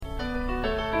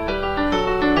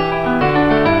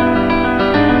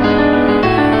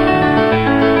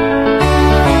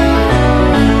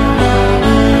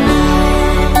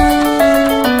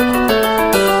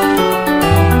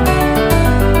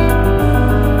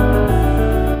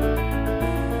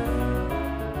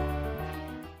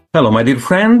Hello, my dear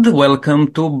friend.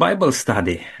 Welcome to Bible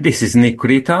Study. This is Nick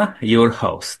Creta, your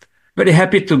host. Very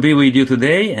happy to be with you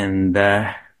today, and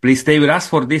please stay with us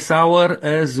for this hour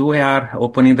as we are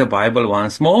opening the Bible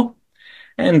once more.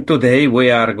 And today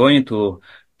we are going to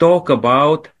talk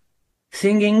about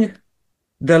singing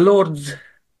the Lord's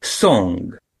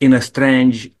song in a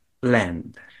strange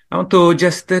land. I want to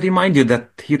just remind you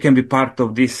that you can be part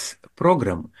of this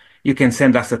program. You can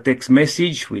send us a text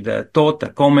message with a thought,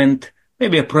 a comment,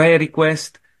 maybe a prayer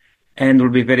request, and we'll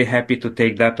be very happy to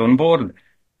take that on board.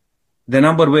 The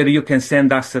number where you can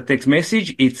send us a text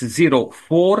message is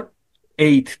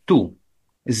 0482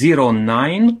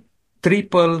 09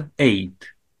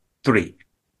 888.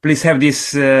 Please have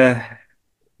this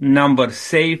number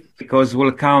safe because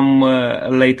we'll come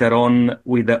later on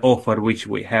with the offer which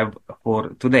we have for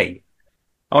today.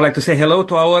 I would like to say hello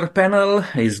to our panel.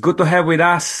 It's good to have with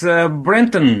us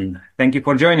Brenton. Thank you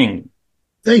for joining.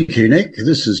 Thank you, Nick.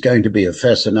 This is going to be a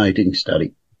fascinating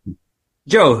study.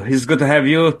 Joe, it's good to have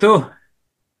you too.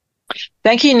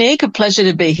 Thank you, Nick. A pleasure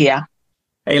to be here.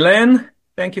 Hey, Len,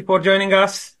 thank you for joining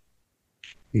us.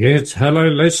 Yes, hello,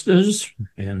 listeners,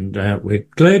 and we're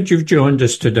glad you've joined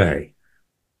us today.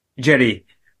 Jerry,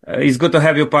 it's good to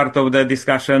have you part of the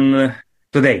discussion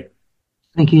today.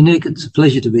 Thank you, Nick. It's a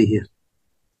pleasure to be here.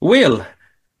 Will,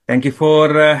 thank you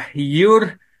for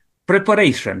your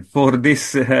preparation for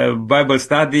this Bible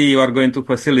study. You are going to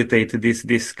facilitate this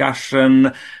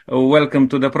discussion. Welcome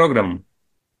to the program.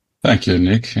 Thank you,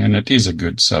 Nick, and it is a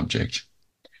good subject.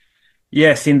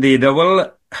 Yes, indeed.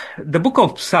 Well, the book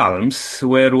of Psalms,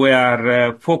 where we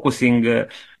are focusing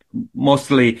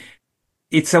mostly,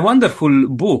 it's a wonderful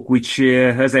book, which,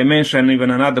 as I mentioned,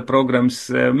 even in other programs,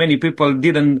 many people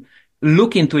didn't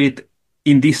look into it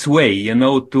in this way,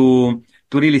 to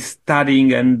really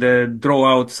studying and draw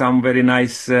out some very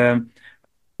nice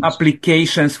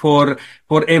applications for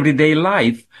everyday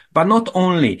life. But not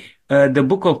only the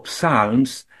book of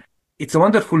Psalms, it's a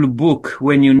wonderful book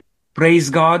when you praise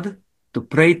God, to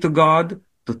pray to God,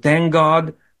 to thank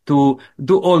God, to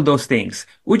do all those things.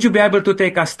 Would you be able to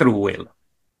take us through, Will?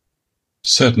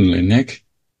 Certainly, Nick.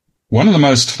 One of the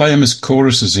most famous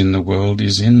choruses in the world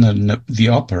is in the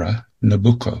opera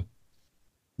Nabucco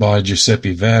by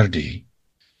Giuseppe Verdi.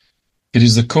 It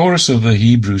is the chorus of the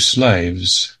Hebrew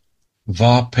slaves,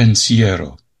 Va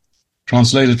pensiero,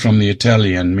 translated from the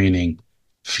Italian meaning,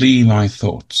 Flee my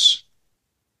thoughts.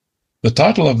 The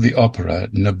title of the opera,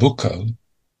 Nabucco,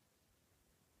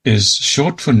 is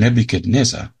short for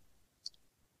Nebuchadnezzar,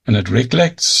 and it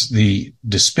recollects the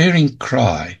despairing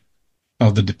cry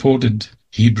of the deported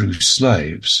Hebrew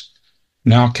slaves,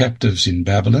 now captives in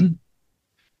Babylon,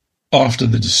 after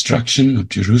the destruction of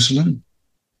Jerusalem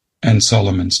and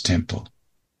Solomon's temple,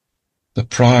 the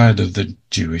pride of the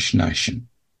Jewish nation.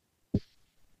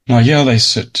 Now here they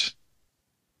sit,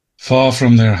 far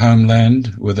from their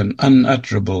homeland, with an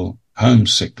unutterable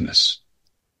homesickness.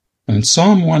 And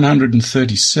Psalm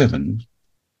 137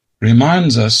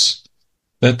 reminds us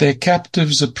that their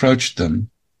captives approached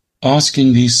them,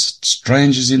 asking these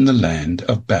strangers in the land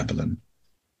of Babylon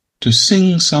to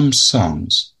sing some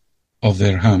songs of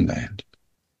their homeland.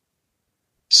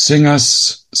 Sing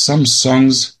us some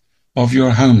songs of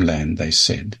your homeland, they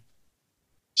said.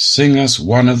 Sing us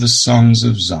one of the songs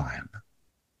of Zion.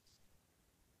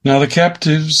 Now the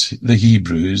captives, the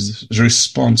Hebrews, the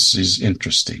response is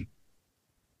interesting.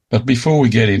 But before we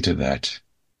get into that,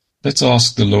 let's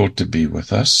ask the Lord to be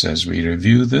with us as we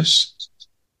review this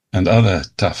and other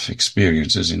tough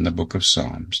experiences in the book of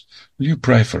Psalms. Will you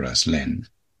pray for us, Len?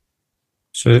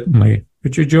 Certainly.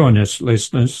 Would you join us,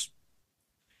 listeners?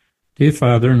 Dear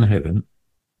Father in heaven,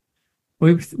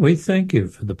 we thank you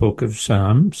for the book of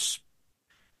Psalms,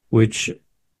 which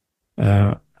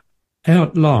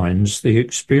outlines the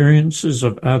experiences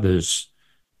of others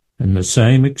and the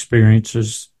same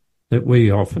experiences that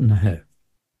we often have.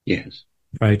 Yes.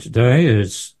 Pray today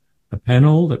as a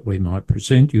panel that we might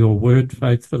present your word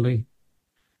faithfully,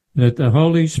 that the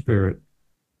Holy Spirit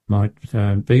might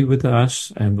be with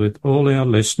us and with all our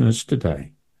listeners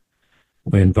today.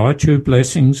 We invite your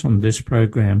blessings on this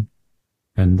program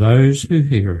and those who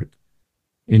hear it.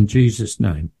 In Jesus'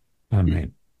 name,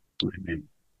 amen. Amen.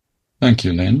 Thank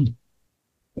you, Len.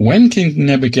 When King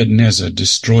Nebuchadnezzar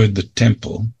destroyed the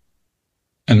temple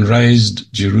and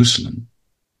razed Jerusalem,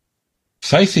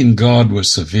 faith in God was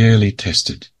severely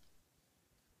tested.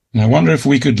 And I wonder if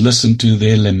we could listen to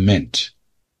their lament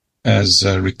as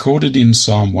recorded in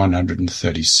Psalm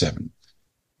 137.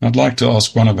 I'd like to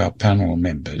ask one of our panel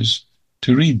members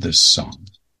to read this psalm.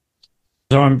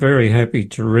 I'm very happy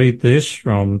to read this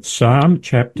from Psalm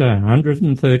chapter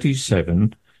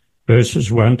 137,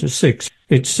 verses 1 to 6.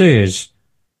 It says,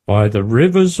 By the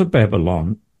rivers of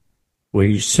Babylon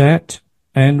we sat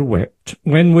and wept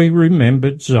when we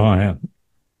remembered Zion.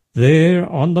 There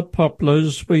on the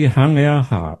poplars we hung our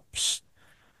harps,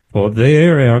 for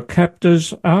there our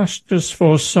captors asked us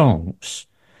for songs.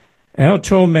 Our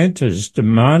tormentors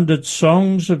demanded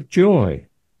songs of joy.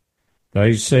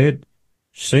 They said,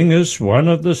 "Sing us one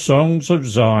of the songs of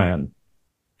Zion."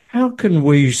 How can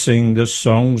we sing the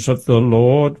songs of the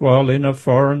Lord while in a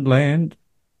foreign land?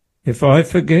 If I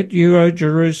forget you, O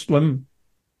Jerusalem,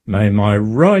 may my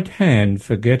right hand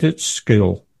forget its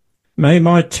skill. May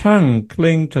my tongue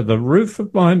cling to the roof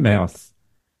of my mouth,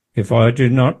 if I do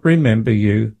not remember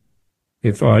you,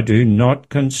 if I do not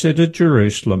consider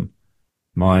Jerusalem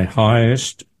my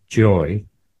highest joy.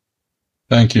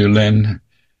 Thank you, Len.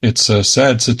 It's a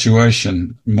sad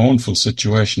situation, mournful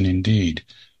situation indeed.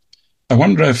 I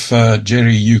wonder if,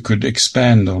 Jerry, you could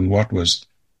expand on what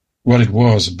it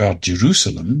was about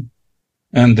Jerusalem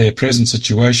and their present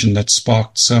situation that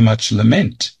sparked so much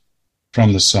lament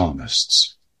from the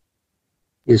psalmists.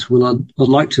 Yes, well, I'd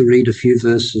like to read a few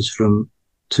verses from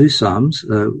two Psalms,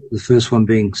 the first one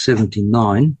being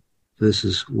 79,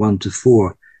 verses 1 to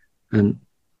 4. And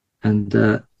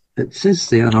it says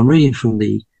there, and I'm reading from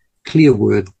the Clear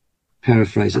Word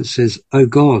paraphrase, it says, "O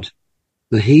God,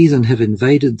 the heathen have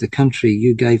invaded the country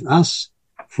you gave us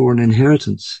for an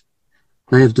inheritance.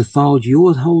 They have defiled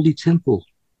your holy temple.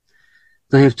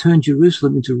 They have turned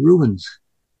Jerusalem into ruins.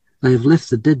 They have left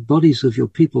the dead bodies of your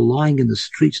people lying in the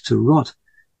streets to rot,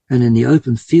 and in the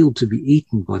open field to be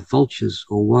eaten by vultures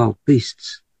or wild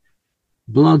beasts.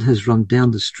 Blood has run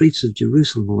down the streets of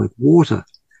Jerusalem like water,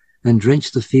 and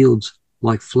drenched the fields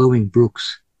like flowing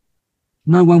brooks.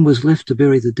 No one was left to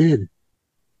bury the dead.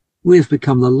 We have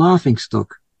become the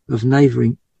laughingstock of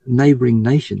neighboring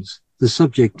nations, the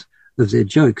subject of their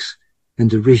jokes and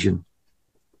derision."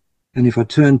 And if I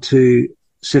turn to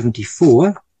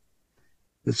 74,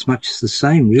 it's much the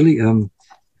same, really, in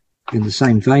the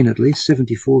same vein at least,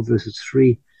 74 verses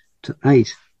 3 to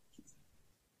 8.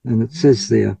 And it says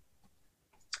there,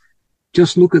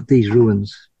 "Just look at these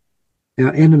ruins.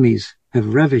 Our enemies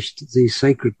have ravished these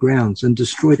sacred grounds and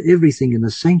destroyed everything in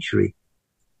the sanctuary.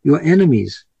 Your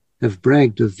enemies have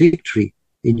bragged of victory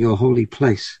in your holy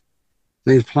place.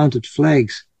 They have planted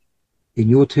flags in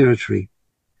your territory.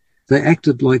 They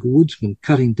acted like woodsmen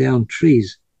cutting down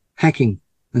trees, hacking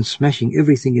and smashing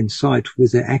everything in sight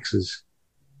with their axes.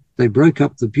 They broke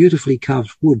up the beautifully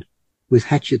carved wood with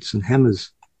hatchets and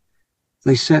hammers.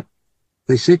 They set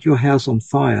your house on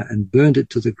fire and burned it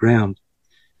to the ground.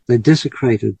 They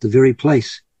desecrated the very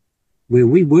place where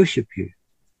we worship you.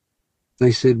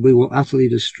 They said, we will utterly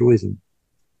destroy them."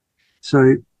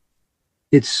 So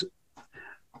it's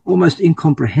almost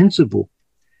incomprehensible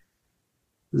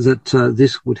that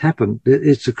this would happen.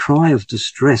 It's a cry of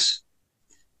distress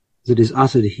that is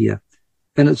uttered here.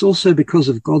 And it's also because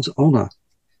of God's honor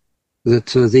that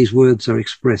these words are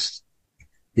expressed.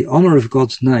 The honor of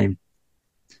God's name.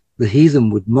 The heathen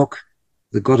would mock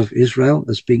the God of Israel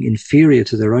as being inferior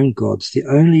to their own gods. The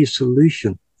only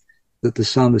solution that the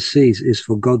psalmist sees is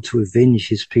for God to avenge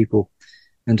his people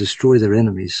and destroy their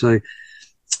enemies. So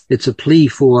it's a plea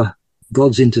for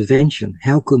God's intervention.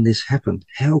 How can this happen?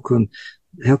 How could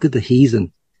the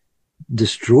heathen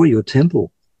destroy your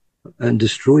temple and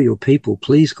destroy your people?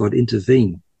 Please, God,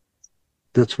 intervene.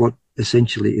 That's what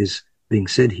essentially is being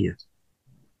said here.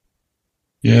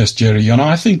 Yes, Jerry, and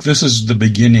I think this is the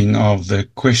beginning of the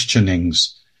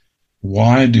questionings.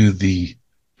 Why do the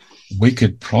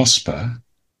wicked prosper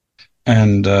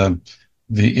and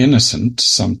the innocent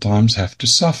sometimes have to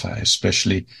suffer,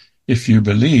 especially if you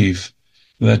believe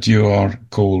that you are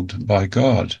called by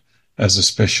God as a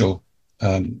special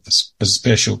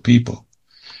people?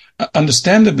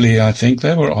 Understandably, I think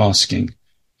they were asking,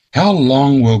 how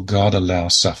long will God allow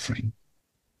suffering?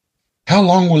 How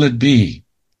long will it be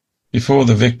before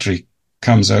the victory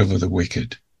comes over the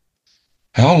wicked?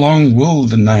 How long will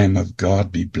the name of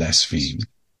God be blasphemed?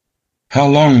 How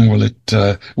long will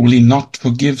he not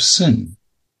forgive sin?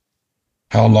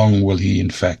 How long will he, in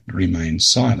fact, remain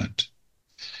silent?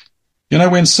 You know,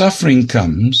 when suffering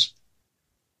comes,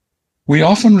 we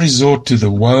often resort to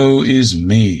the woe is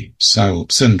me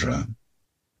syndrome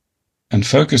and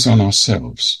focus on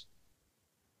ourselves.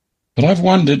 But I've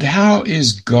wondered, how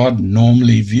is God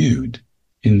normally viewed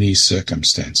in these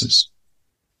circumstances?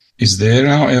 Is there,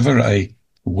 however, a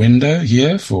window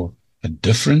here for a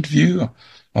different view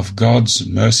of God's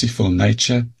merciful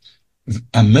nature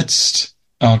amidst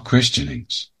our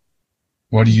questionings?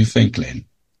 What do you think, Len?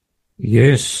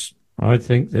 Yes, I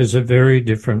think there's a very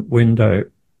different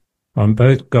window on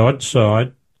both God's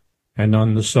side and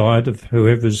on the side of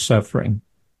whoever's suffering.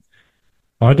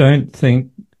 I don't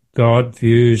think God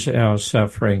views our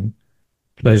suffering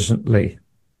pleasantly.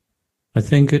 I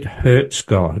think it hurts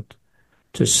God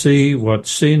to see what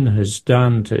sin has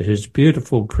done to his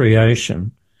beautiful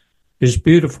creation, his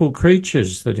beautiful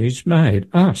creatures that he's made,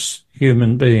 us,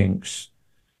 human beings.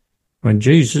 When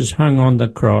Jesus hung on the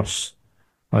cross,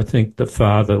 I think the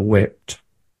Father wept.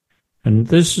 And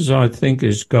this is, I think,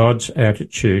 is God's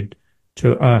attitude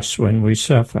to us when we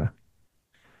suffer.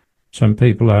 Some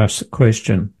people ask the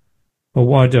question, well,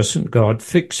 why doesn't God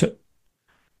fix it?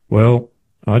 Well,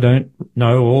 I don't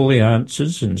know all the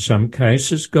answers. In some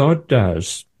cases, God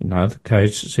does. In other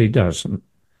cases, he doesn't.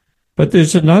 But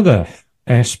there's another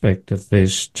aspect of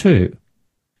this too.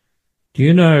 Do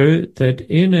you know that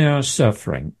in our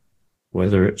suffering,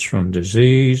 whether it's from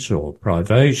disease or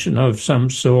privation of some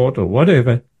sort or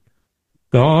whatever,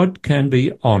 God can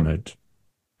be honoured?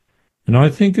 And I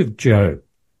think of Job,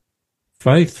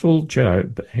 faithful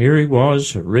Job. Here he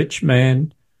was, a rich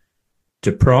man,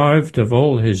 deprived of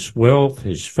all his wealth,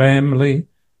 his family,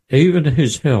 even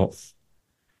his health.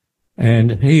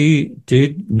 And he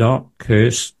did not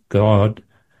curse God.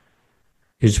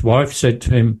 His wife said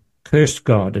to him, curse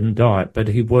God and die, but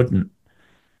he wouldn't.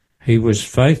 He was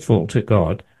faithful to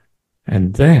God.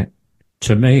 And that,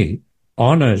 to me,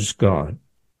 honours God.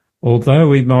 Although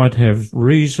we might have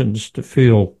reasons to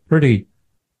feel pretty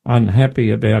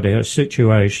unhappy about our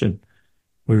situation,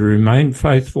 we remain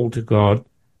faithful to God.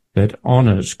 That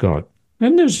honours God.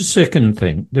 And there's a second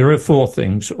thing. There are four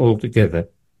things altogether.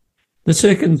 The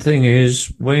second thing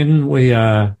is when we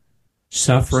are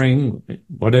suffering,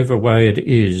 whatever way it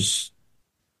is,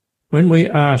 when we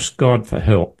ask God for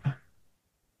help,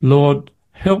 Lord,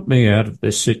 help me out of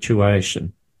this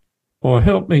situation, or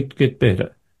help me to get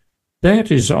better.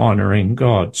 That is honouring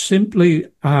God, simply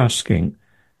asking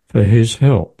for his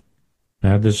help.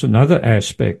 Now, there's another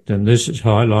aspect, and this is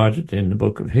highlighted in the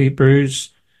book of Hebrews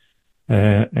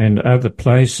and other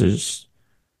places,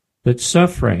 that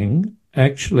suffering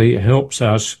actually helps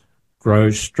us grow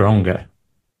stronger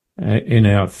in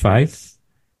our faith,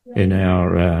 in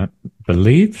our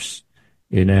beliefs,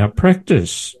 in our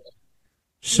practice.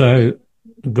 So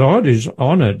God is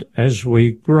honoured as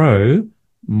we grow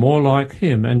more like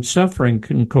him, and suffering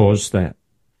can cause that.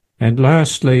 And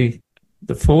lastly,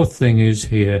 the fourth thing is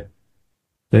here,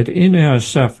 that in our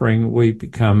suffering we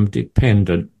become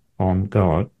dependent on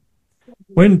God.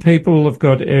 When people have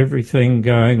got everything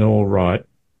going all right,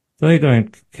 they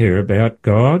don't care about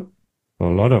God. Well,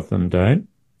 a lot of them don't.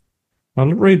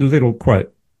 I'll read a little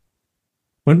quote.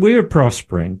 When we are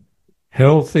prospering,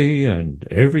 healthy, and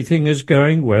everything is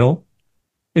going well,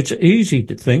 it's easy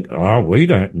to think, oh, we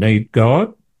don't need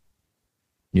God.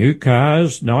 New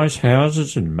cars, nice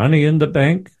houses, and money in the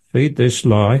bank feed this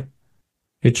lie.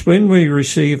 It's when we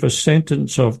receive a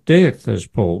sentence of death, as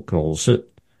Paul calls it,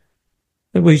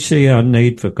 that we see our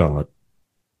need for God.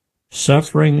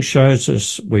 Suffering shows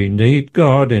us we need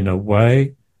God in a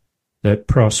way that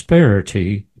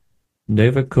prosperity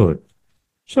never could.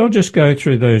 So I'll just go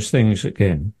through those things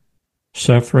again.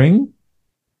 Suffering,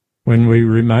 when we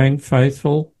remain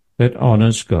faithful, that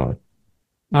honours God.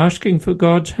 Asking for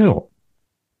God's help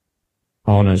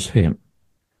honours him.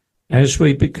 As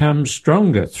we become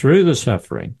stronger through the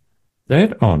suffering,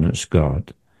 that honours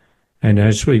God. And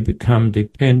as we become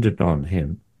dependent on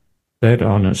him, that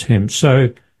honours him. So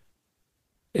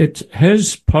it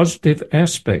has positive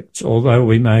aspects, although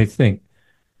we may think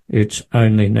it's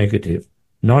only negative.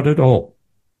 Not at all.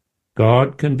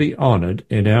 God can be honoured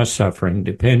in our suffering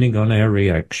depending on our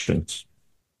reactions.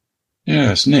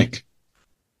 Yes, Nick.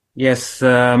 Yes,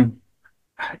 the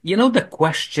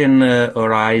question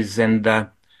arises, and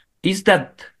is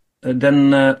that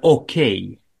then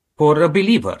okay for a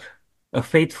believer, a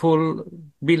faithful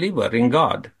believer in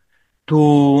God,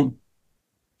 to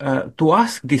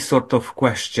ask this sort of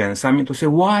questions? I mean, to say,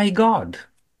 why God?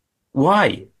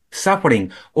 Why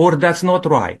suffering? Or that's not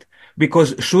right?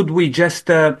 Because should we just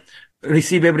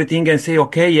receive everything and say,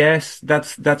 okay, yes,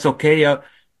 that's okay?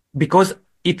 Because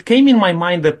it came in my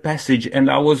mind, the passage, and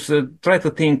I was trying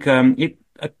to think.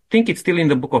 I think it's still in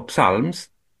the book of Psalms,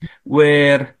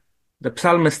 where the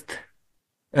psalmist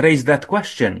raised that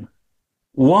question: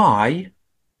 why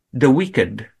the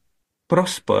wicked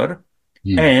prosper?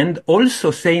 And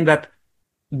also saying that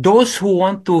those who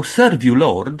want to serve you,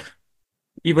 Lord,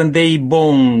 even their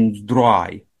bones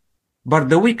dry. But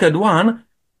the wicked one,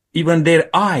 even their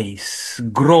eyes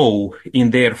grow in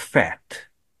their fat.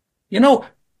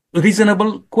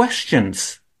 Reasonable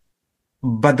questions.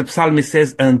 But the psalmist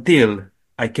says, until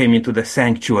I came into the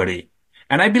sanctuary.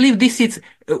 And I believe this is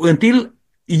until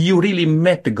you really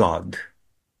met God.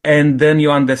 And then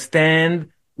you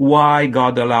understand why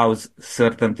God allows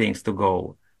certain things to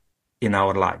go in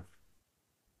our life.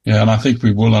 Yeah, and I think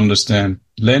we will understand.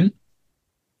 Len?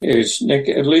 Yes, Nick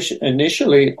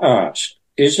initially asked,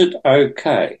 is it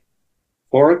okay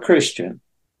for a Christian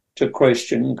to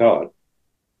question God?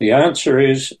 The answer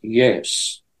is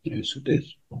yes. Yes, it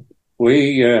is.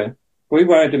 We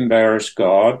won't embarrass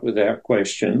God with our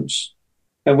questions,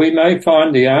 and we may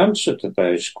find the answer to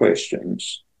those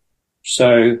questions.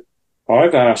 So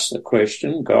I've asked the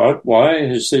question, God, why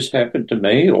has this happened to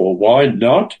me, or why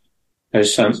not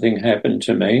has something happened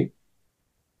to me?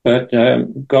 But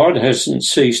God hasn't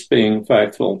ceased being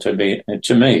faithful to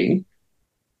me,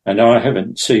 and I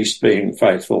haven't ceased being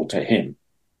faithful to him.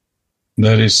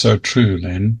 That is so true,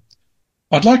 Len.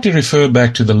 I'd like to refer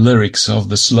back to the lyrics of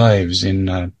the slaves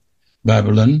in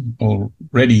Babylon,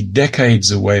 already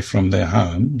decades away from their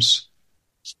homes,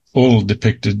 all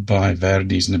depicted by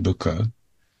Verdi's Nabucco.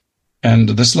 And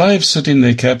the slaves sit in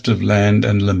their captive land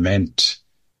and lament.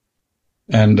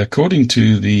 And according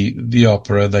to the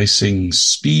opera, they sing,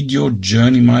 "Speed your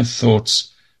journey, my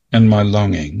thoughts and my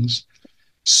longings.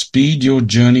 Speed your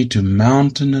journey to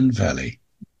mountain and valley,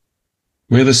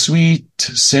 where the sweet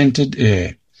scented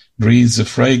air breathes a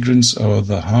fragrance o'er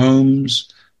the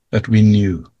homes that we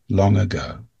knew long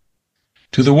ago.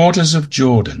 To the waters of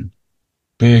Jordan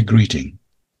bear greeting,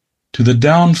 to the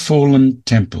downfallen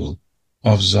temple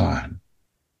of Zion.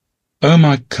 O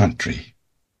my country,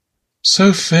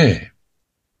 so fair,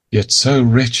 yet so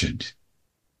wretched,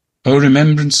 O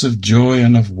remembrance of joy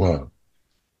and of woe,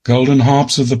 golden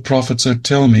harps of the prophets, O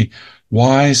tell me,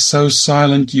 why so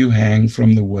silent you hang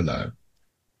from the willow?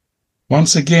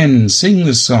 Once again sing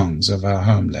the songs of our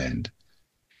homeland.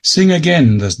 Sing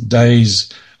again the days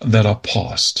that are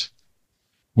past.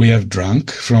 We have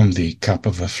drunk from the cup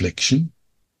of affliction.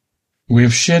 We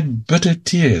have shed bitter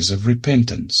tears of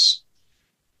repentance.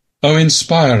 O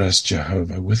inspire us,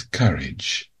 Jehovah, with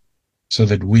courage, so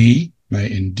that we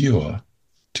may endure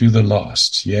to the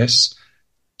last. Yes,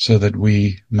 so that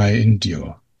we may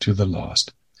endure to the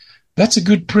last. That's a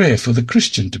good prayer for the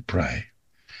Christian to pray.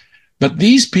 But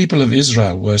these people of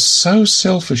Israel were so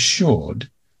self-assured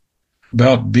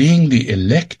about being the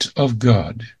elect of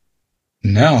God.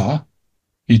 Now,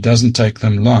 it doesn't take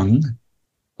them long,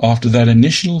 after that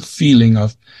initial feeling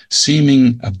of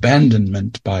seeming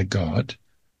abandonment by God,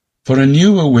 for a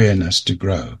new awareness to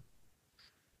grow.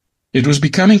 It was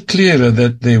becoming clearer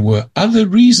that there were other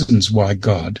reasons why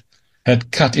God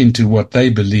had cut into what they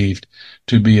believed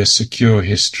to be a secure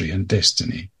history and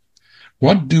destiny.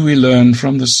 What do we learn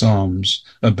from the Psalms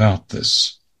about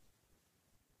this?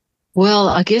 Well,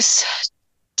 I guess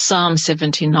Psalm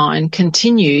 79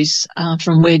 continues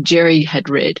from where Jerry had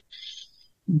read.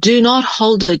 Do not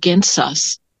hold against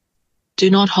us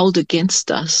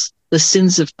the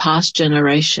sins of past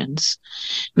generations.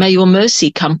 May your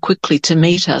mercy come quickly to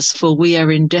meet us, for we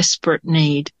are in desperate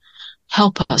need.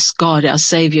 Help us, God, our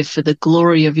Saviour, for the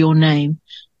glory of your name.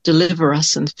 Deliver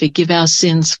us and forgive our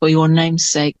sins for your name's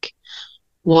sake.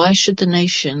 Why should the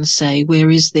nations say, where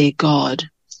is their God?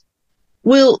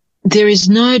 Well, there is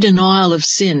no denial of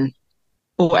sin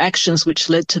or actions which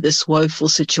led to this woeful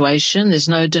situation. There's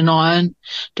no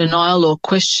denial or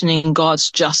questioning God's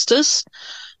justice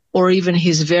or even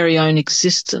his very own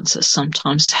existence, as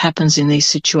sometimes happens in these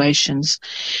situations.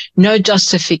 No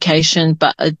justification,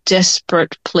 but a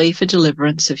desperate plea for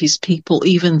deliverance of his people,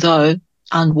 even though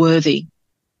unworthy.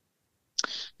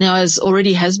 Now, as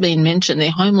already has been mentioned, their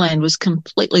homeland was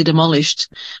completely demolished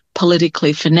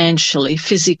politically, financially,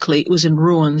 physically. It was in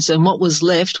ruins, and what was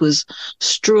left was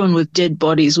strewn with dead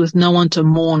bodies with no one to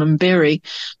mourn and bury,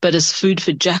 but as food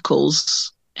for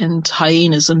jackals and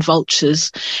hyenas and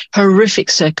vultures.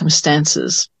 Horrific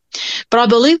circumstances. But I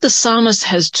believe the psalmist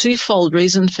has twofold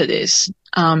reason for this.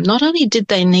 Not only did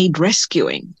they need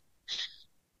rescuing,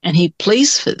 and he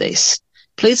pleads for this,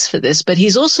 but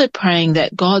he's also praying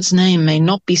that God's name may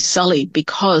not be sullied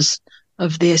because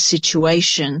of their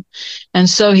situation. And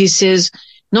so he says,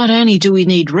 not only do we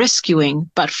need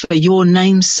rescuing, but for your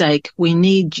name's sake, we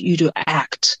need you to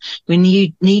act. We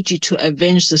need you to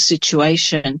avenge the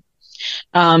situation.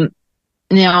 Now,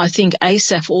 I think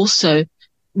Asaph also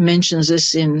mentions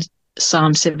this in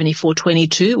Psalm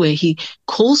 74:22, where he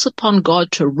calls upon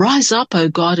God to rise up, O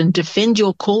God, and defend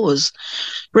your cause.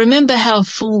 Remember how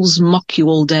fools mock you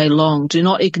all day long. Do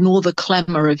not ignore the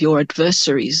clamor of your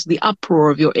adversaries, the uproar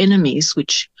of your enemies,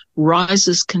 which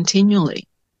rises continually.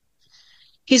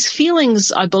 His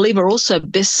feelings, I believe, are also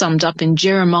best summed up in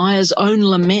Jeremiah's own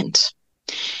lament.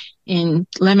 In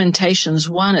Lamentations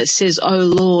 1, it says, O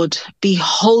Lord,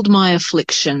 behold my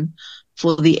affliction,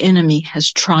 for the enemy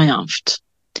has triumphed.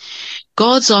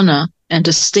 God's honor and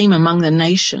esteem among the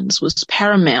nations was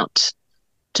paramount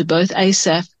to both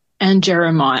Asaph and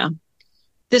Jeremiah.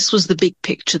 This was the big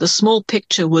picture. The small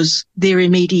picture was their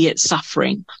immediate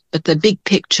suffering, but the big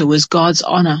picture was God's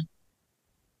honor.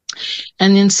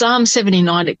 And in Psalm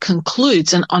 79, it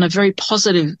concludes on a very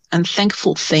positive and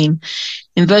thankful theme.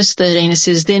 In verse 13, it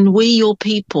says, "Then we, your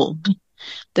people,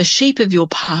 the sheep of your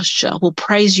pasture, will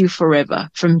praise you forever,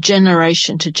 from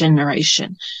generation to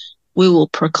generation. We will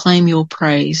proclaim your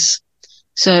praise."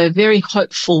 So very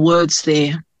hopeful words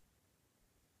there.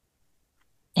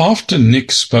 After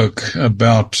Nick spoke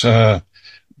about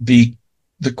the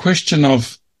question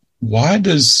of why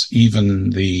does even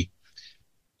the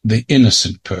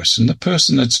innocent person, the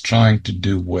person that's trying to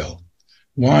do well,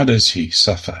 why does he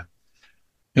suffer?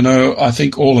 You know, I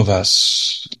think all of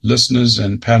us, listeners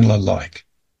and panel alike,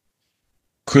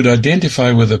 could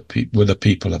identify with the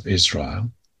people of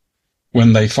Israel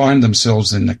when they find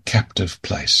themselves in a captive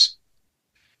place.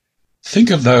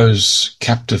 Think of those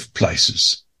captive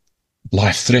places: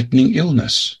 life-threatening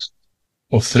illness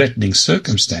or threatening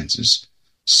circumstances,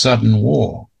 sudden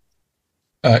war.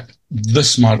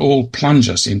 This might all plunge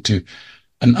us into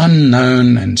an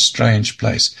unknown and strange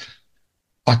place.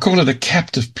 I call it a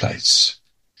captive place,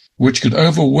 which could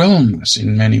overwhelm us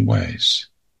in many ways.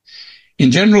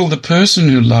 In general, the person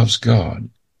who loves God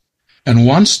and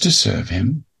wants to serve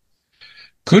him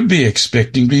could be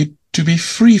expecting to be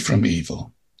free from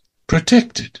evil,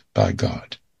 protected by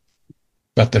God.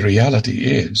 But the reality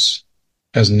is,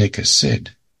 as Nick has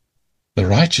said, the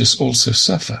righteous also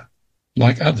suffer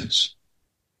like others.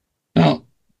 Now,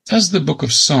 does the book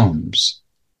of Psalms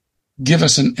give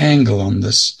us an angle on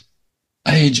this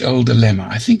age-old dilemma?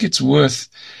 I think it's worth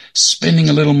spending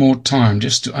a little more time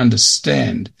just to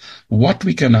understand what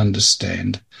we can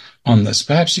understand on this.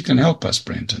 Perhaps you can help us,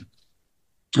 Brenton.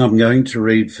 I'm going to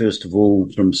read, first of all,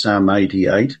 from Psalm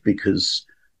 88, because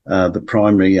the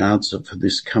primary answer for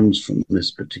this comes from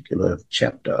this particular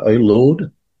chapter. O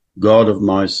Lord, God of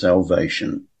my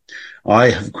salvation,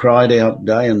 I have cried out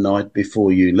day and night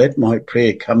before you. Let my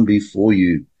prayer come before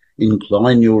you.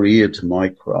 Incline your ear to my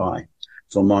cry,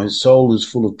 for my soul is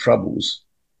full of troubles,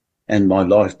 and my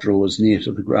life draws near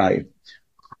to the grave.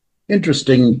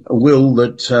 Interesting, Will,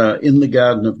 that in the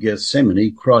Garden of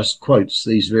Gethsemane, Christ quotes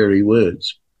these very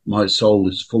words. My soul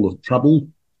is full of trouble,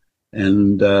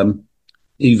 and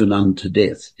even unto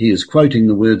death. He is quoting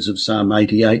the words of Psalm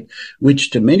 88,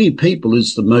 which to many people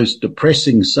is the most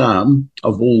depressing psalm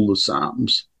of all the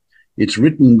psalms. It's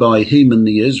written by Heman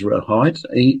the Ezrahite.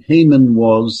 Heman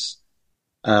was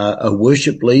a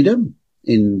worship leader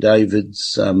in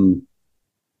David's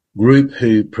group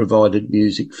who provided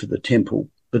music for the temple,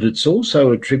 but it's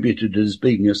also attributed as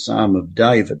being a psalm of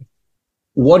David.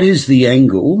 What is the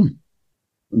angle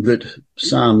that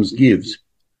Psalms gives?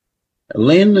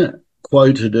 Len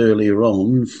quoted earlier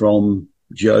on from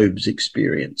Job's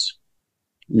experience.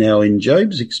 Now, in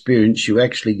Job's experience, you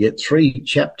actually get 3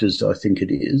 chapters, I think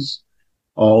it is,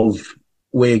 of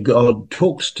where God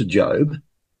talks to Job.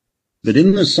 But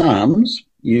in the Psalms,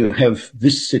 you have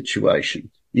this situation.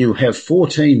 You have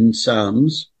 14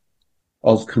 Psalms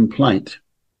of complaint.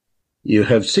 You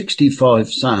have 65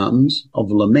 Psalms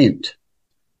of lament.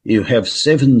 You have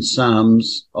 7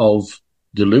 Psalms of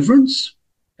deliverance,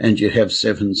 and you have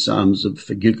 7 Psalms of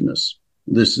forgiveness.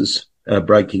 This is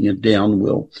breaking it down,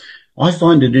 Will. I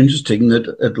find it interesting that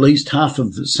at least half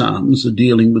of the Psalms are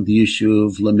dealing with the issue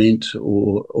of lament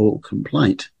or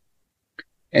complaint.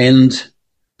 And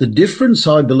the difference,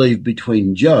 I believe,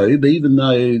 between Job, even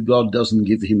though God doesn't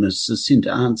give him a succinct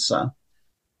answer,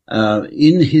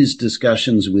 in his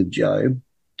discussions with Job,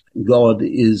 God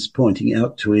is pointing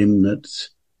out to him that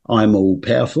I'm all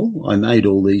powerful. I made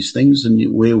all these things, and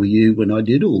where were you when I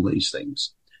did all these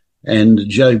things? And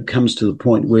Job comes to the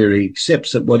point where he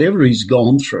accepts that whatever he's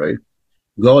gone through,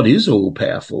 God is all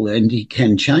powerful and he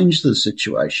can change the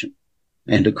situation.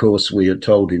 And of course, we are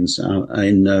told in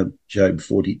Job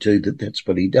 42 that that's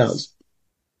what he does.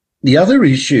 The other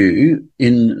issue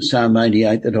in Psalm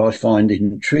 88 that I find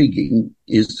intriguing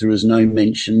is there is no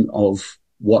mention of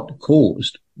what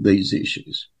caused these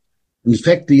issues. In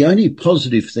fact, the only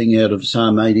positive thing out of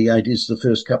Psalm 88 is the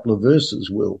first couple of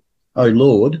verses, Will. O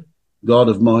Lord, God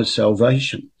of my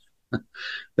salvation.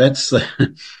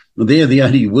 They're the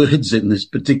only words in this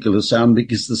particular psalm,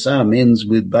 because the psalm ends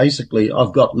with basically,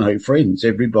 I've got no friends,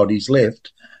 everybody's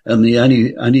left, and the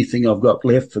only thing I've got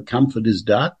left for comfort is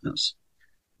darkness.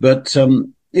 But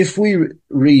if we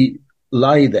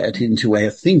relay that into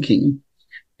our thinking,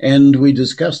 and we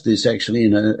discussed this actually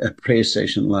in a prayer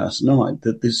session last night,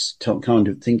 that this kind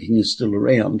of thinking is still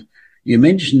around. You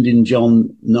mentioned in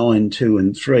John 9:2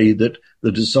 and 3 that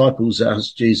the disciples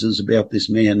asked Jesus about this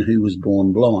man who was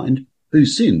born blind. Who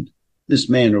sinned, this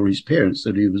man or his parents,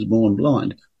 that he was born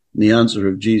blind? And the answer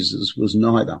of Jesus was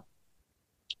neither.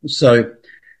 So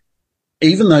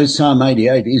even though Psalm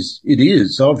 88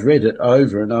 is, I've read it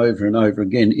over and over and over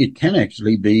again, it can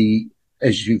actually be,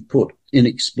 as you've put,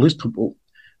 inexplicable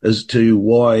as to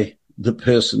why the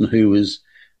person who is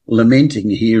lamenting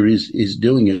here is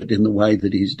doing it in the way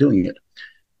that he's doing it.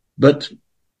 But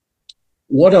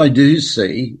what I do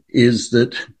see is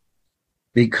that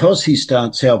because he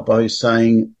starts out by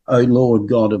saying, O Lord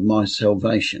God of my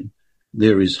salvation,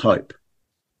 there is hope.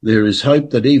 There is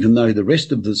hope that even though the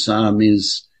rest of the psalm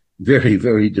is very,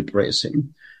 very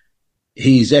depressing,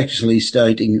 he's actually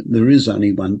stating there is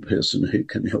only one person who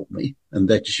can help me, and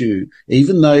that's you.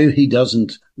 Even though he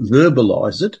doesn't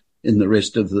verbalize it in the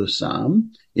rest of the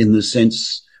psalm, in the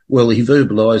sense, well, he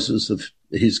verbalizes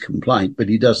his complaint, but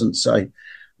he doesn't say,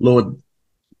 Lord,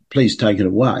 please take it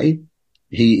away.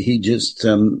 He just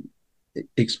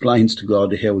explains to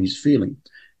God how he's feeling.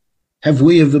 Have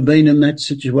we ever been in that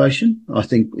situation? I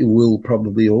think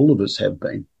probably all of us have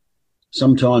been.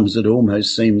 Sometimes it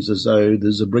almost seems as though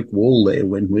there's a brick wall there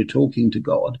when we're talking to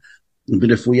God.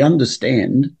 But if we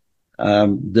understand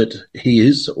that he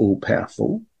is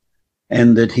all-powerful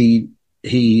and that he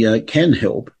can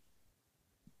help,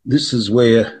 this is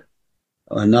where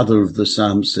another of the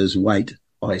Psalms says, wait,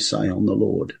 I say, on the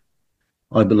Lord.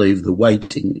 I believe the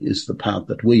waiting is the part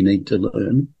that we need to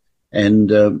learn.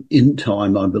 And in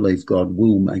time, I believe God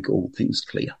will make all things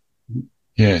clear.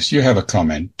 Yes, you have a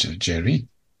comment, Jerry.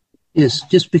 Yes,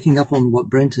 just picking up on what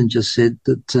Brenton just said,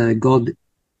 that God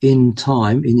in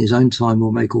time, in his own time,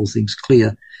 will make all things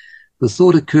clear. The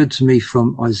thought occurred to me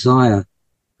from Isaiah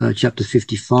chapter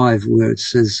 55, where it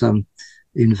says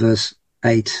in verse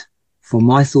 8, for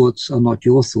my thoughts are not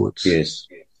your thoughts, yes,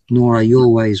 nor are your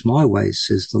ways my ways,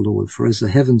 says the Lord. For as the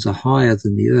heavens are higher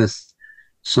than the earth,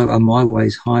 so are my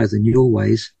ways higher than your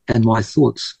ways, and my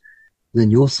thoughts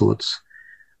than your thoughts.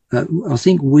 I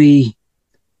think we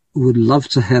would love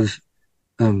to have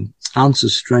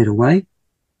answers straight away.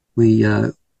 We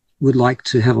would like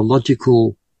to have a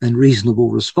logical and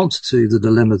reasonable response to the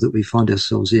dilemma that we find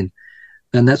ourselves in,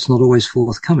 and that's not always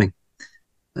forthcoming.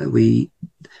 We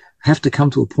have to come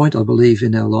to a point, I believe,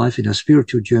 in our life, in our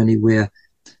spiritual journey, where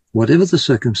whatever the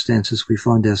circumstances we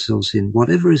find ourselves in,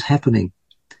 whatever is happening,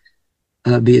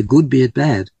 be it good, be it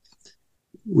bad,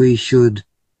 we should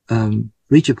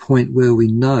reach a point where we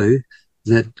know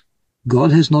that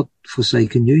God has not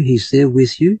forsaken you. He's there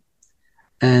with you.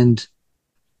 And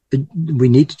we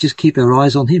need to just keep our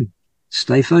eyes on him,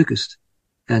 stay focused,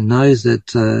 and know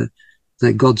that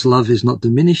that God's love is not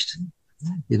diminished.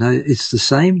 You know, it's the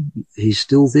same. He's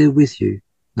still there with you,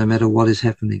 no matter what is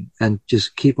happening. And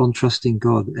just keep on trusting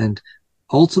God. And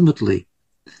ultimately,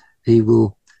 he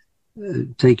will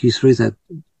take you through that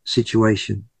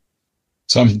situation.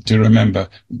 Something to remember.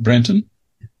 Brenton?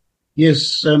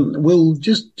 Yes, well,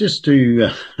 just to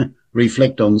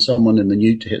reflect on someone in the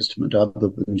New Testament other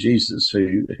than Jesus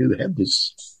who had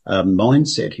this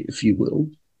mindset, if you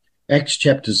will. Acts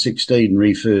chapter 16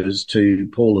 refers to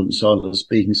Paul and Silas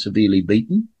being severely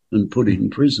beaten and put in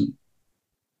prison.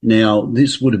 Now,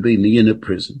 this would have been the inner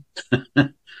prison,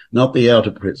 not the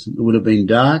outer prison. It would have been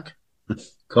dark,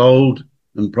 cold,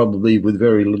 and probably with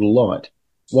very little light.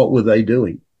 What were they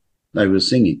doing? They were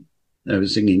singing. They were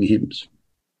singing hymns.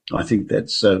 I think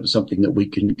that's something that we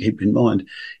can keep in mind.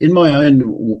 In my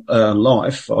own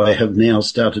life, I have now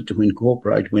started to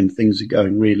incorporate, when things are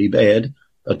going really bad,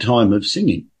 a time of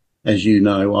singing. As you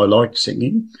know, I like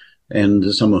singing,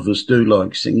 and some of us do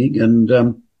like singing,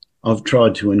 and I've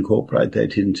tried to incorporate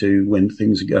that into when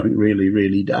things are going really,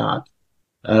 really dark.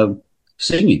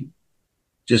 Singing,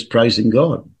 just praising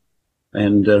God.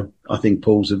 And I think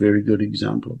Paul's a very good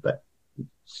example of that.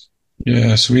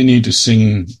 Yes, we need to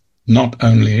sing not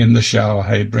only in the shower,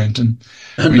 hey, Brenton.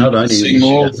 Not only sing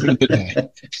all through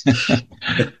the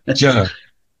day. Joe.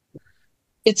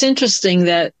 It's interesting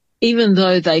that even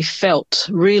though they felt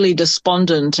really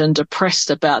despondent and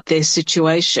depressed about their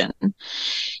situation,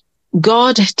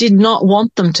 God did not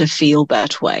want them to feel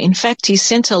that way. In fact, he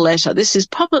sent a letter. This is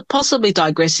possibly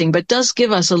digressing, but does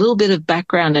give us a little bit of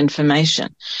background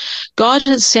information. God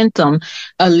had sent them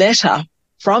a letter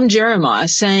from Jeremiah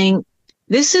saying,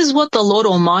 this is what the Lord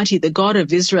Almighty, the God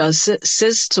of Israel,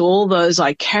 says to all those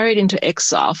I carried into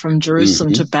exile from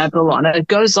Jerusalem to Babylon. And it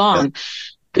goes on.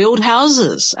 build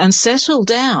houses and settle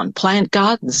down, plant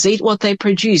gardens, eat what they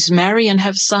produce, marry and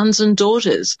have sons and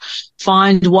daughters,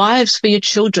 find wives for your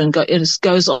children. It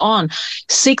goes on.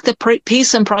 Seek the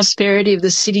peace and prosperity of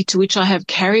the city to which I have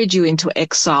carried you into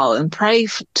exile, and pray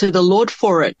to the Lord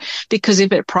for it, because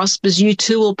if it prospers, you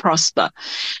too will prosper.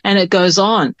 And it goes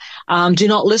on. Do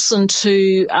not listen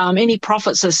to any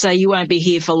prophets that say you won't be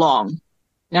here for long.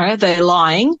 No, they're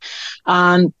lying.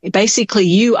 Basically,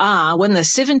 you are, when the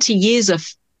 70 years are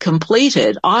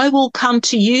completed, I will come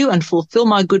to you and fulfill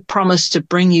my good promise to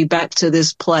bring you back to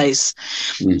this place.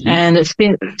 Mm-hmm. And it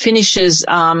finishes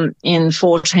in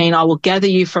 14, I will gather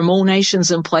you from all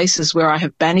nations and places where I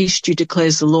have banished you,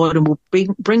 declares the Lord, and will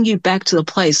bring you back to the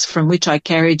place from which I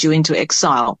carried you into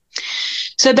exile.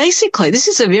 So basically, this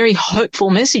is a very hopeful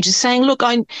message. It's saying, look,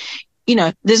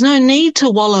 there's no need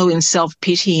to wallow in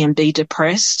self-pity and be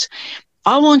depressed.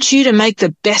 I want you to make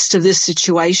the best of this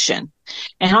situation,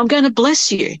 and I'm going to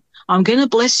bless you. I'm going to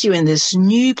bless you in this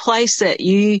new place that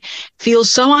you feel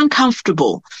so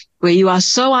uncomfortable, where you are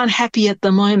so unhappy at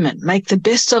the moment. Make the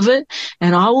best of it,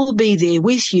 and I will be there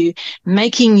with you,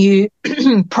 making you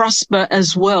prosper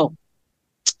as well.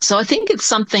 So I think it's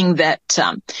something that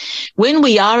when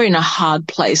we are in a hard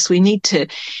place, we need to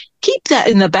keep that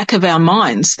in the back of our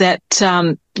minds, that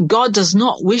God does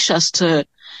not wish us to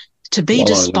be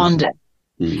despondent.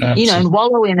 And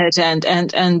wallow in it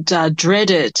and dread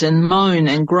it and moan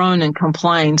and groan and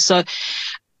complain. So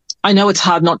I know it's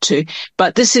hard not to,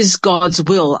 but this is God's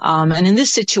will. And in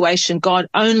this situation, God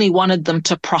only wanted them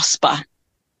to prosper.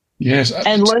 Yes.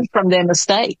 And learn from their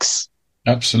mistakes.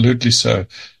 Absolutely so.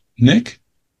 Nick?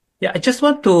 Yeah, I just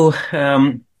want to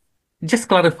just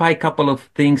clarify a couple of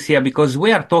things here, because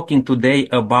we are talking today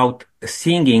about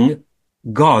singing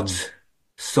God's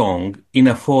song in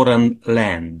a foreign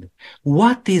land.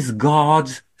 What is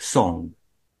God's song?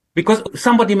 Because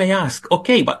somebody may ask,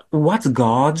 okay, but what's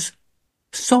God's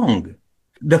song?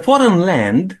 The foreign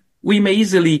land, we may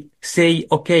easily say,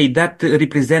 okay, that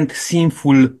represents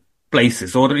sinful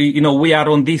places, or, we are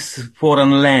on this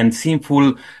foreign land,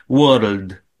 sinful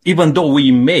world. Even though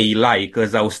we may like,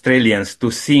 as Australians,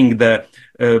 to sing the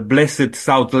blessed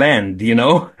Southland,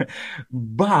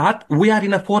 but we are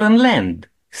in a foreign land,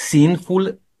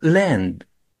 sinful land.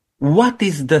 What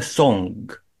is the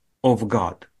song of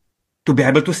God? To be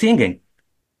able to sing it.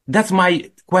 That's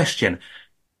my question.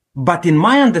 But in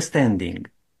my understanding,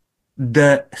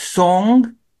 the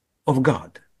song of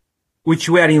God, which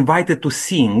we are invited to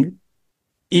sing,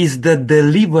 is the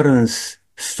deliverance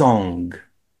song.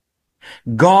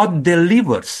 God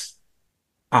delivers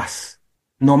us,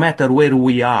 no matter where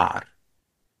we are,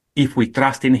 if we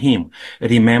trust in Him.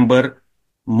 Remember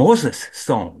Moses'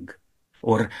 song,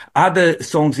 or other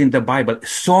songs in the Bible,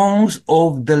 songs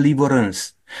of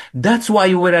deliverance. That's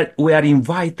why we are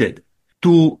invited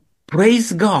to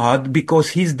praise God, because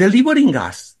He's delivering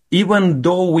us, even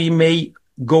though we may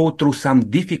go through some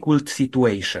difficult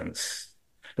situations,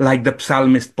 like the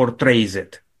psalmist portrays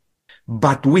it.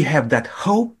 But we have that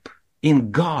hope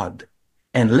in God,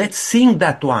 and let's sing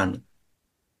that one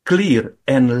clear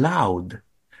and loud,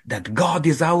 that God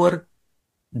is our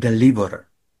deliverer.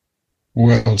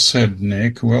 Well said,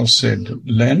 Nick. Well said.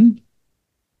 Len?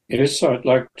 Yes, I'd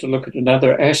like to look at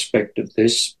another aspect of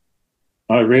this.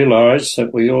 I realise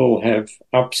that we all have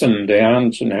ups and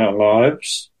downs in our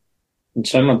lives, and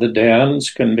some of the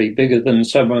downs can be bigger than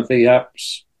some of the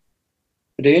ups.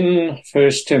 But in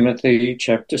 1 Timothy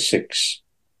chapter 6,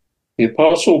 the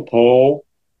Apostle Paul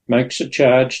makes a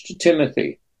charge to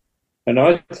Timothy, and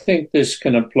I think this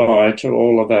can apply to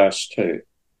all of us too.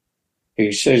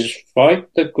 He says, fight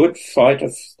the good fight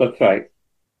of the faith.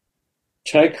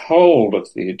 Take hold of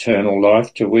the eternal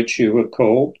life to which you were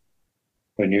called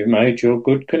when you made your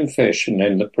good confession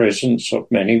in the presence of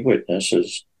many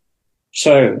witnesses.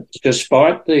 So,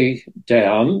 despite the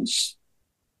downs,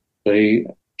 the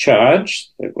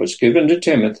charge that was given to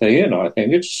Timothy, and I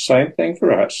think it's the same thing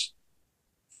for us,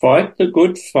 fight the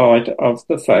good fight of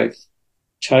the faith.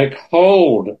 Take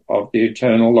hold of the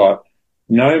eternal life,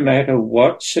 no matter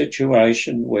what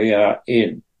situation we are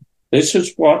in. This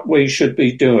is what we should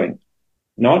be doing,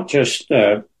 not just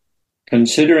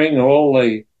considering all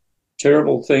the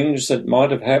terrible things that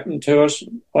might have happened to us.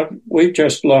 We've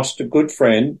just lost a good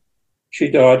friend. She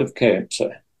died of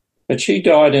cancer, but she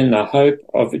died in the hope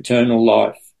of eternal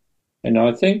life. And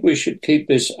I think we should keep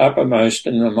this uppermost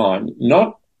in the mind,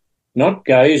 not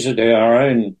gaze at our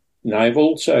own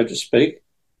navel, so to speak,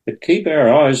 but keep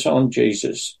our eyes on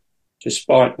Jesus,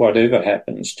 despite whatever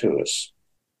happens to us.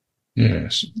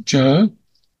 Yes. Joe?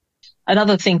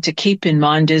 Another thing to keep in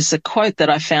mind is a quote that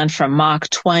I found from Mark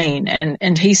Twain,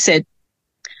 and he said,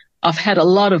 I've had a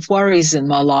lot of worries in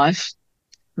my life,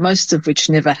 most of which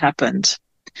never happened.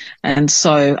 And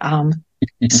so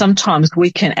sometimes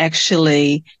we can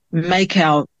actually make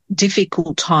our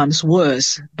difficult times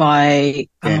worse by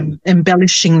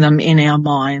embellishing them in our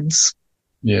minds.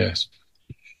 Yes.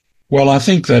 Well, I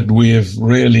think that we have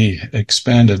really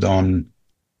expanded on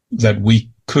that we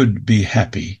could be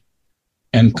happy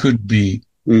and could be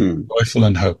joyful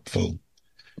and hopeful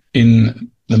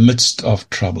in the midst of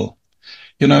trouble.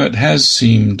 You know, it has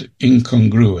seemed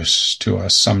incongruous to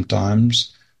us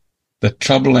sometimes that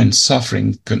trouble and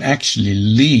suffering can actually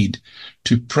lead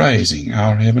to praising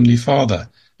our Heavenly Father,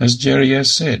 as Jerry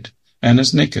has said, and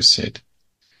as Nick has said.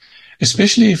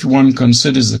 Especially if one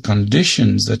considers the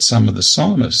conditions that some of the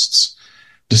psalmists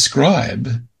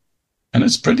describe, and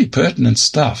it's pretty pertinent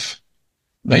stuff.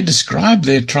 They describe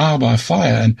their trial by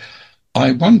fire, and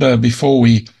I wonder, before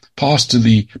we pass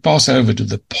over to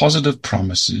the positive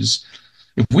promises,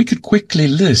 if we could quickly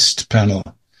list, panel,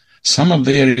 some of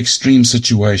their extreme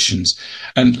situations,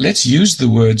 and let's use the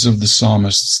words of the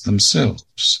psalmists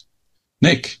themselves.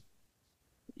 Nick?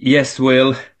 Yes,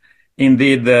 Will.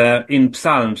 Indeed, in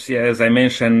Psalms, as I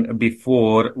mentioned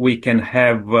before, we can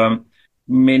have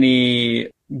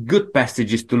many good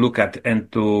passages to look at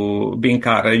and to be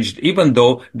encouraged, even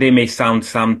though they may sound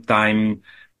sometimes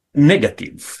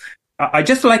negative. I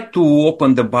just like to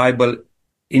open the Bible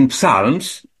in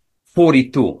Psalms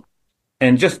 42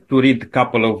 and just to read a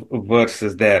couple of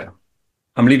verses there.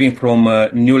 I'm reading from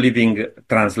New Living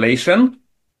Translation,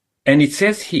 and it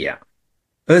says here,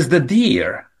 "As the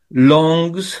deer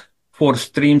longs for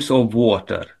streams of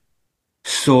water,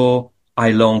 so I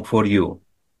long for you,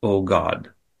 O God.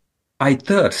 I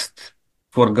thirst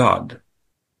for God,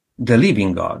 the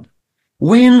living God.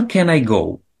 When can I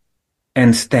go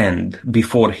and stand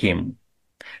before him?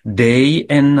 Day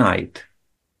and night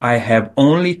I have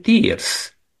only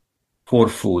tears for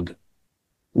food,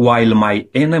 while my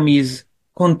enemies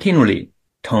continually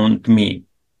taunt me,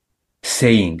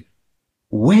 saying,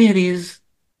 where is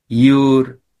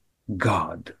your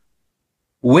God?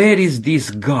 Where is this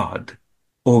God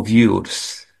of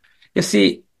yours?" You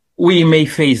see, we may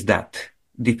face that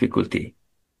difficulty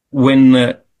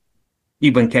when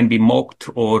even can be mocked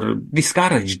or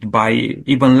discouraged by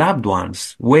even loved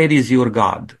ones. Where is your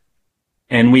God?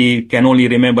 And we can only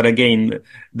remember again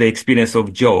the experience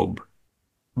of Job.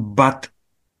 But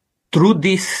through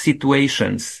these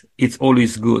situations, it's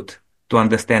always good to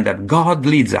understand that God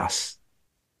leads us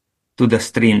to the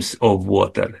streams of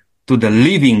water, to the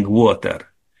living water,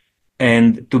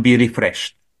 and to be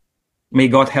refreshed. May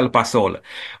God help us all.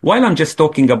 While I'm just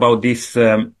talking about this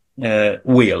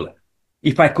will,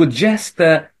 if I could just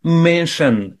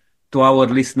mention to our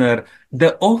listener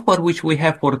the offer which we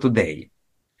have for today,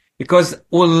 because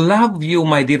we'll love you,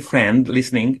 my dear friend,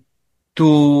 listening,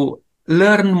 to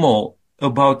learn more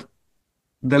about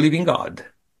the living God.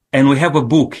 And we have a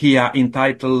book here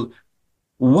entitled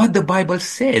What the Bible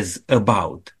Says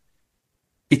About.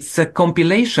 It's a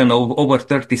compilation of over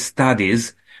 30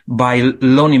 studies by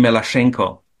Loni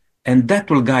Melashenko, and that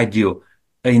will guide you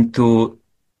into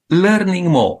learning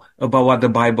more about what the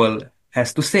Bible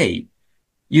has to say.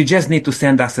 You just need to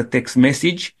send us a text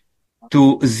message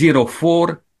to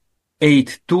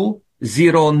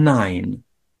 048209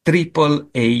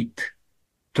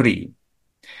 8883.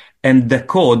 And the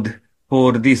code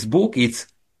for this book is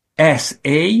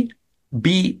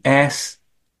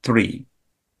SABS3.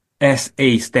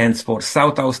 SA stands for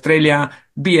South Australia,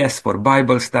 BS for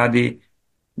Bible Study,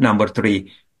 number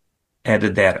 3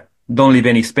 added there. Don't leave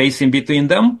any space in between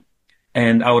them,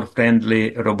 and our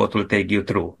friendly robot will take you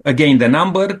through. Again, the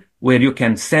number where you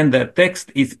can send a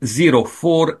text is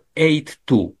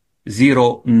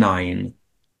 048209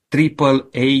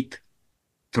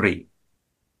 8883.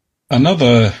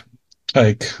 Another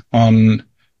take on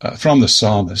from the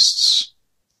psalmists,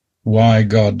 why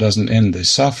God doesn't end their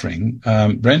suffering.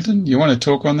 Brenton, you want to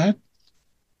talk on that?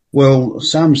 Well,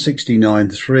 Psalm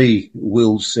 69:3,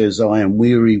 Will says, I am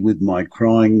weary with my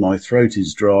crying, my throat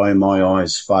is dry, my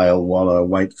eyes fail while I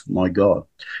wait for my God.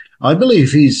 I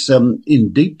believe he's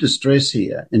in deep distress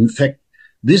here. In fact,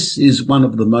 this is one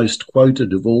of the most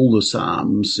quoted of all the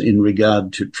Psalms in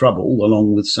regard to trouble,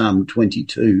 along with Psalm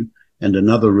 22 and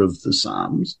another of the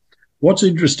Psalms. What's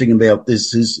interesting about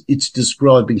this is it's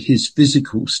describing his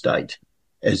physical state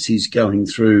as he's going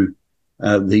through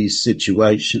these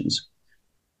situations.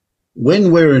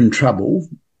 When we're in trouble,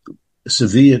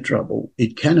 severe trouble,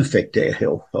 it can affect our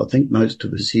health. I think most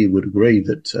of us here would agree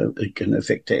that it can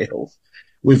affect our health.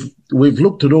 We've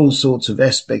looked at all sorts of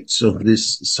aspects of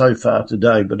this so far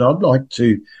today, but I'd like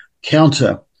to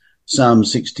counter Psalm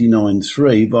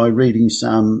 69:3 by reading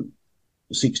Psalm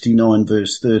 69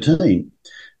 verse 13.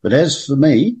 But as for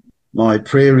me, my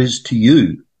prayer is to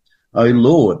you, O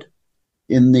Lord,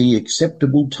 in the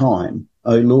acceptable time,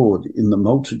 O Lord, in the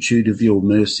multitude of your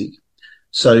mercy.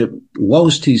 So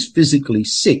whilst he's physically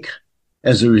sick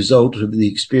as a result of the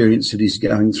experience that he's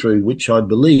going through, which I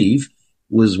believe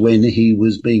was when he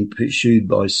was being pursued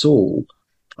by Saul,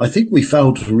 I think we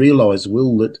failed to realise,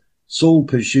 Will, that Saul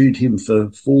pursued him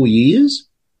for 4 years,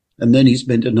 and then he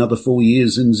spent another 4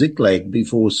 years in Ziklag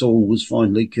before Saul was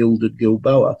finally killed at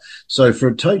Gilboa. So for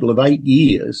a total of 8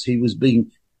 years, he was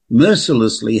being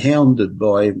mercilessly hounded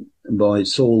by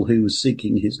Saul, who was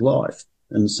seeking his life.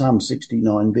 And Psalm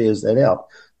 69 bears that out.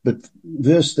 But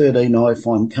verse 13 I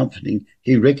find comforting.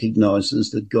 He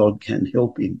recognises that God can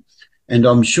help him. And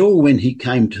I'm sure when he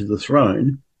came to the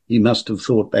throne, he must have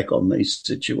thought back on these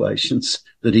situations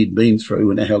that he'd been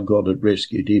through and how God had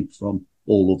rescued him from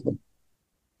all of them.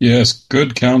 Yes,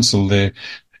 good counsel there.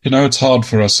 You know, it's hard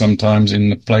for us sometimes in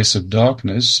the place of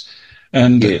darkness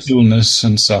and illness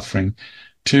and suffering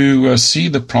to see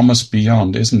the promise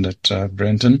beyond, isn't it,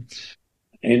 Brenton?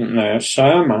 In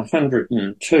Psalm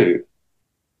 102,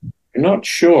 we're not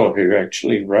sure who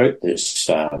actually wrote this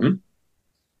psalm,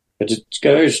 but it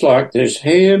goes like this: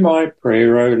 Hear my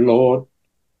prayer, O Lord.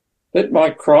 Let my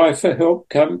cry for help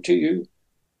come to you.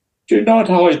 Do not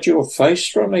hide your face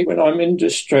from me when I'm in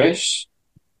distress.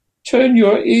 Turn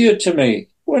your ear to me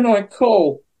when I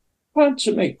call.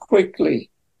 Answer me quickly,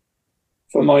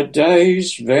 for my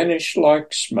days vanish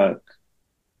like smoke.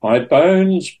 My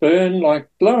bones burn like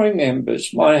glowing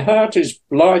embers. My heart is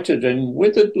blighted and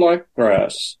withered like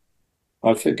grass.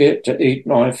 I forget to eat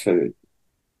my food.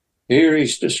 Here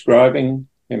he's describing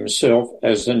himself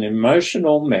as an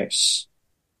emotional mess,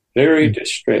 very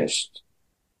distressed.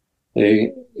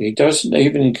 He doesn't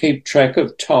even keep track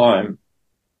of time.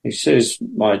 He says,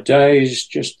 my days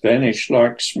just vanish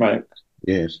like smoke.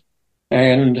 Yes.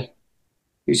 And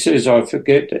he says, I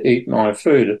forget to eat my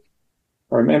food.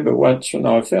 I remember once when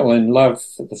I fell in love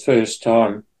for the first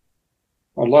time,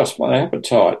 I lost my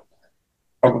appetite.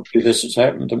 Probably this has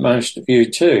happened to most of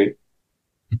you too.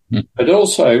 But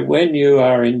also when you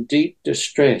are in deep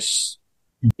distress,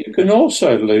 you can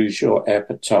also lose your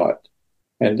appetite.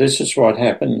 And this is what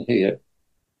happened here.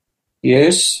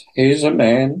 Yes, here's a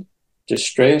man,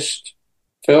 distressed,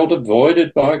 felt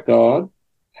avoided by God,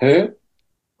 hurt,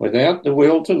 without the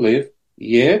will to live,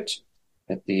 yet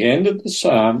at the end of the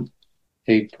psalm,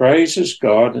 he praises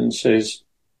God and says,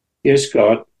 yes,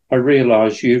 God, I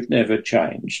realize you've never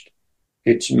changed.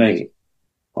 It's me.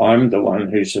 I'm the one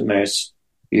who's a mess.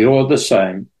 You're the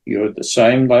same. You're the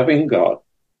same loving God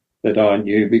that I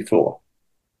knew before.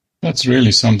 That's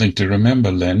really something to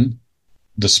remember, Len.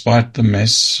 Despite the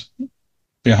mess,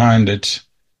 behind it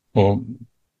or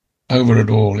over it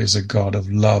all is a God of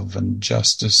love and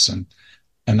justice and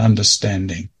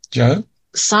understanding. Joe?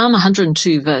 Psalm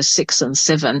 102, verse 6 and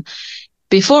 7.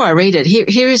 Before I read it,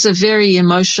 here is a very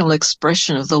emotional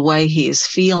expression of the way he is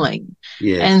feeling.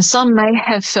 Yes. And some may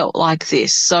have felt like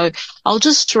this. So I'll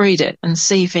just read it and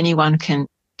see if anyone can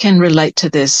relate to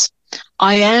this.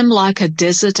 I am like a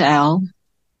desert owl,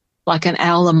 like an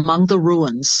owl among the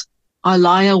ruins. I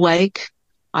lie awake.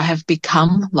 I have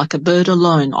become like a bird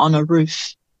alone on a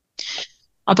roof.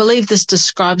 I believe this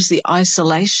describes the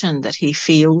isolation that he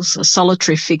feels, a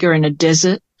solitary figure in a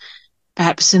desert,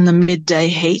 perhaps in the midday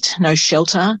heat, no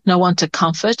shelter, no one to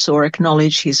comfort or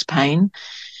acknowledge his pain,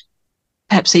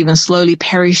 perhaps even slowly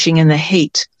perishing in the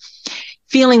heat,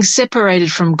 feeling separated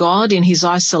from God in his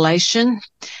isolation.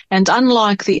 And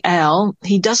unlike the owl,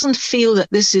 he doesn't feel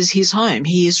that this is his home.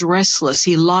 He is restless.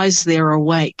 He lies there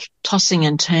awake, tossing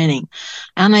and turning,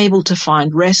 unable to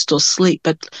find rest or sleep,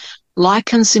 but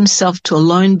likens himself to a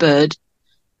lone bird,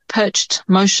 perched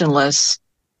motionless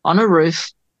on a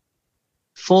roof,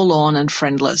 forlorn and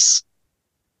friendless.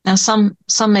 Now, some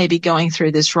may be going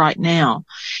through this right now,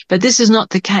 but this is not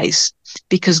the case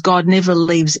because God never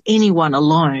leaves anyone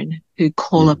alone who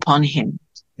call upon him.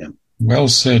 Yeah. Well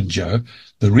said, Joe.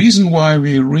 The reason why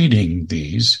we're reading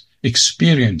these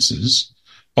experiences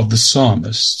of the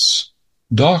psalmists,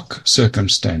 dark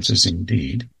circumstances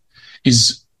indeed,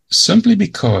 is simply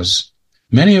because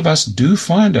many of us do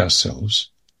find ourselves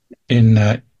in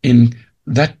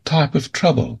that type of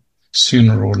trouble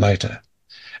sooner or later.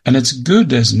 And it's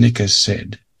good, as Nick has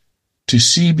said, to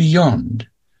see beyond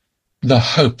the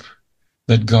hope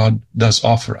that God does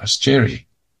offer us. Jerry?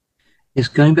 Yes,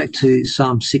 going back to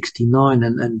Psalm 69,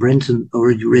 and Brenton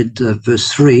already read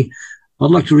verse 3,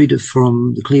 I'd like to read it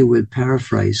from the Clear Word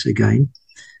paraphrase again.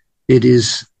 It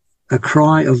is a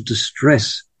cry of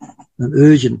distress, an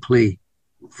urgent plea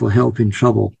for help in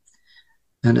trouble.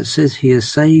 And it says here,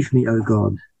 save me, O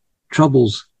God,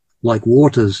 troubles like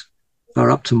waters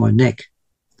are up to my neck.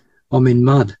 I'm in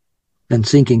mud and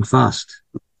sinking fast.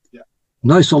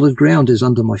 No solid ground is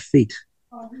under my feet.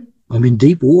 I'm in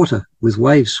deep water with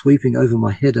waves sweeping over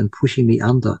my head and pushing me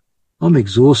under. I'm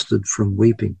exhausted from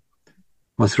weeping.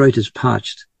 My throat is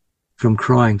parched from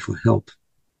crying for help.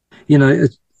 You know,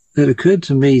 it occurred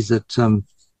to me that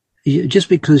just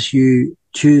because you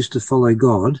choose to follow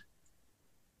God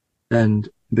and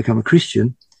become a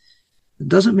Christian, it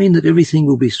doesn't mean that everything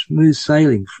will be smooth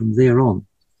sailing from there on.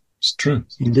 It's true.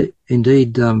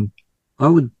 Indeed, I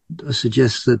would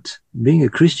suggest that being a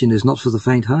Christian is not for the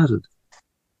faint-hearted.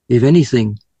 If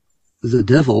anything, the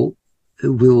devil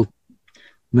will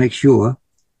make sure,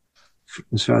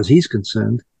 as far as he's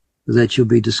concerned, that you'll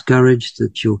be discouraged,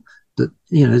 that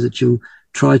you'll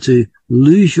try to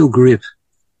lose your grip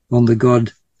on the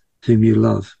God whom you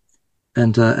love.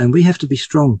 And we have to be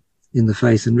strong in the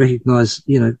faith and recognize,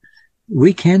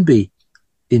 we can be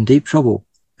in deep trouble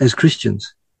as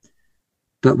Christians,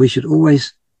 but we should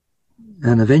always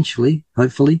and eventually,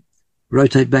 hopefully,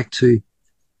 rotate back to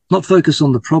not focus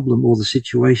on the problem or the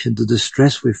situation, the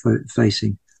distress we're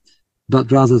facing,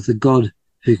 but rather the God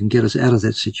who can get us out of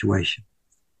that situation.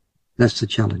 That's the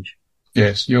challenge.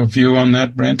 Yes, your view on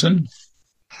that, Brenton?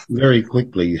 Very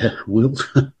quickly, Will,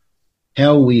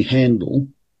 how we handle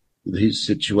these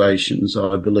situations,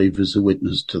 I believe, is a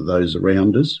witness to those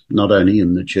around us, not only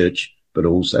in the church, but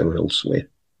also elsewhere.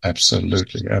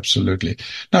 Absolutely, absolutely.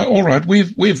 Now, all right,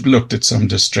 we've looked at some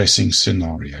distressing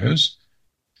scenarios,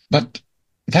 but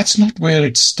that's not where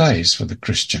it stays for the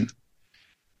Christian.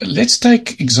 Let's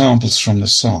take examples from the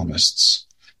psalmists.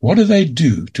 What do they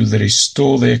do to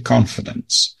restore their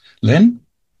confidence? Len?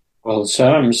 Well,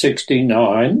 Psalm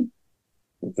 69,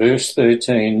 verse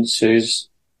 13 says,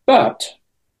 but,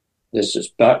 this is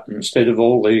but, instead of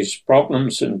all these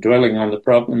problems and dwelling on the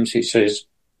problems, he says,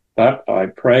 but I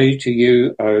pray to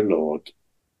you, O Lord.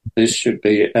 This should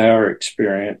be our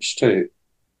experience too.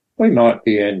 We might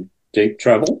be in deep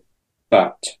trouble,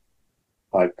 but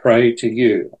I pray to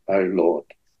you, O Lord.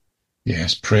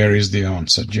 Yes, prayer is the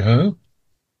answer. Joe?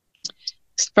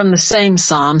 From the same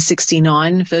Psalm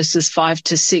 69, verses 5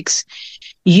 to 6.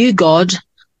 You, God,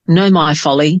 know my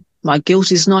folly. My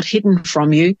guilt is not hidden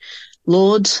from you.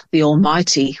 Lord, the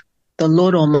Almighty, the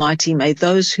Lord Almighty, may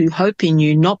those who hope in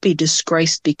you not be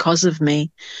disgraced because of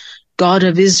me. God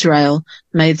of Israel,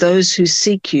 may those who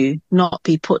seek you not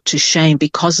be put to shame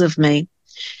because of me.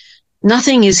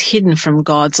 Nothing is hidden from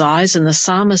God's eyes, and the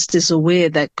psalmist is aware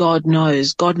that God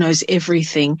knows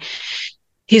everything.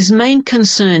 His main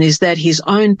concern is that his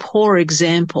own poor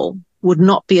example would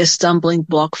not be a stumbling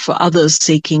block for others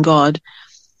seeking God.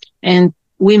 And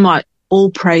we might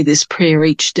all pray this prayer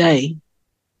each day.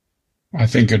 I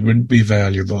think it would be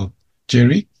valuable.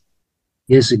 Jerry?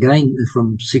 Yes, again,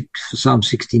 from Psalm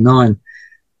 69,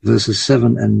 verses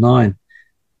 7 and 9,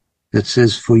 it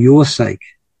says, for your sake,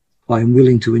 I am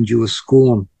willing to endure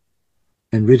scorn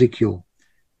and ridicule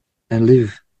and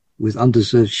live with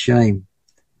undeserved shame.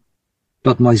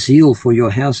 But my zeal for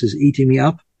your house is eating me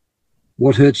up.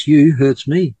 What hurts you hurts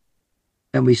me.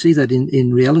 And we see that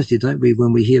in reality, don't we,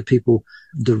 when we hear people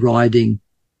deriding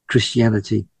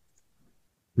Christianity,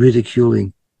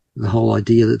 ridiculing the whole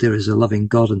idea that there is a loving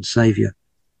God and Saviour.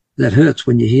 That hurts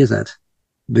when you hear that,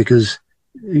 because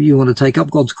you want to take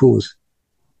up God's cause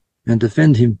and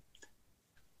defend him.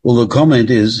 Well, the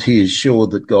comment is, he is sure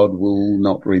that God will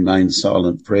not remain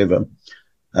silent forever.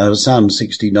 Psalm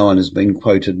 69 has been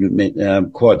quoted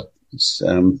quite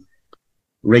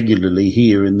regularly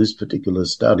here in this particular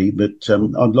study, but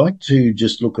I'd like to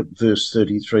just look at verse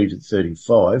 33 to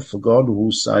 35. For God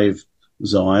will save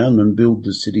Zion and build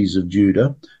the cities of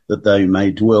Judah, that they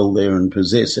may dwell there and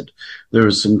possess it. There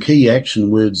are some key action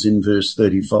words in verse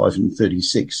 35 and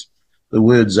 36. The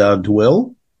words are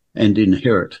dwell and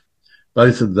inherit.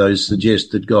 Both of those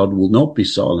suggest that God will not be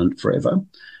silent forever.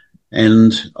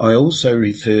 And I also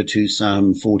refer to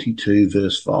Psalm 42,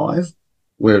 verse 5,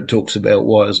 where it talks about,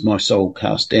 why is my soul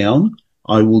cast down?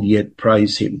 I will yet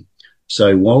praise him.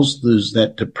 So whilst there's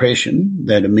that depression,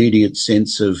 that immediate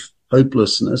sense of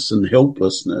hopelessness and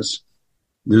helplessness,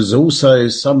 there's also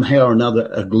somehow or another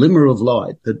a glimmer of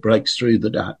light that breaks through the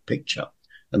dark picture.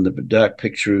 And the dark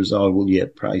picture is, I will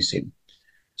yet praise him.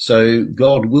 So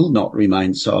God will not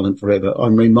remain silent forever.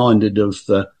 I'm reminded of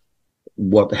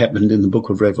what happened in the book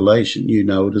of Revelation. You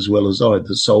know it as well as I.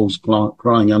 The souls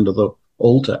crying under the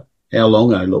altar. How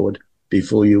long, O Lord,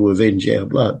 before you avenge our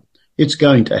blood? It's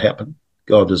going to happen.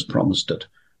 God has promised it.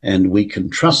 And we can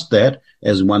trust that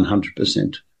as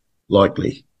 100%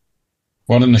 likely.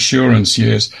 What an assurance,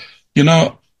 yes. You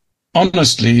know,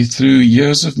 honestly, through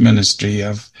years of ministry,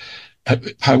 I've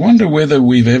I wonder whether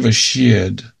we've ever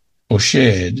shared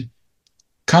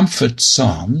comfort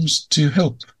psalms to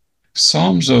help.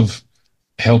 Psalms of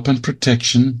help and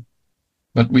protection,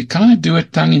 but we kind of do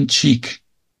it tongue-in-cheek.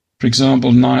 For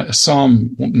example,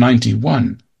 Psalm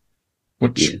 91,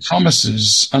 which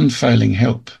promises unfailing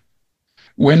help,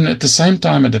 when at the same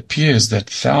time it appears that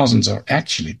thousands are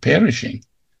actually perishing,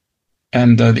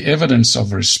 and the evidence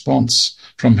of response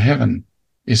from heaven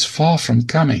is far from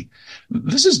coming.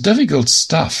 This is difficult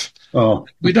stuff. Oh,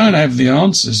 We don't have the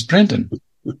answers, Brenton.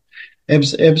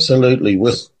 absolutely.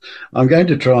 Well, I'm going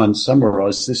to try and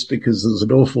summarize this because there's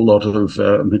an awful lot of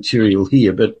material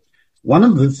here. But one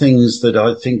of the things that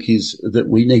I think is that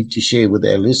we need to share with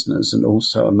our listeners and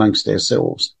also amongst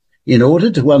ourselves, in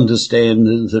order to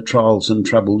understand the trials and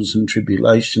troubles and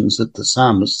tribulations that the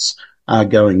psalmists are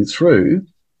going through,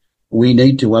 we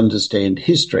need to understand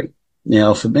history.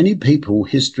 Now, for many people,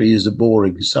 history is a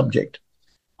boring subject.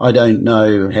 I don't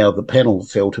know how the panel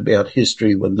felt about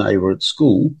history when they were at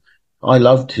school. I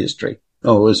loved history. I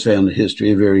always found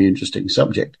history a very interesting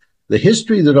subject. The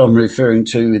history that I'm referring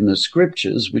to in the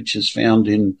scriptures, which is found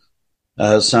in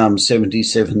Psalm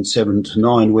 77,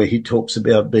 7-9, where he talks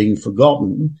about being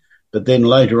forgotten, but then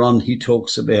later on he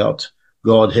talks about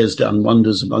God has done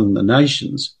wonders among the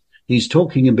nations. He's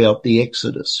talking about the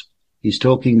Exodus. He's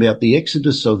talking about the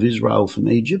exodus of Israel from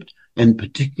Egypt, and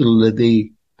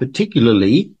particularly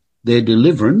their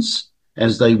deliverance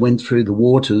as they went through the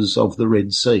waters of the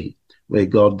Red Sea, where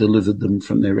God delivered them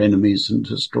from their enemies and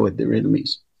destroyed their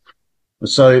enemies.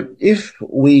 So if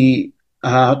we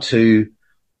are to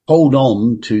hold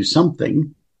on to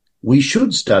something, we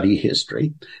should study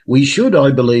history. We should,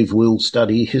 I believe, will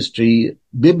study history,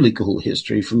 biblical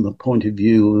history, from the point of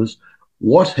view of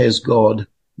what has God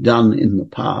done in the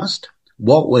past,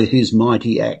 what were his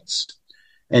mighty acts,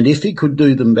 and if he could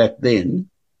do them back then,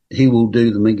 he will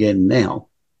do them again now.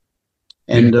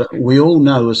 And we all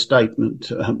know a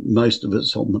statement, most of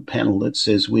us on the panel, that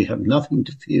says we have nothing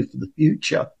to fear for the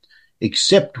future,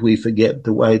 except we forget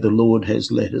the way the Lord has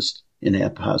led us in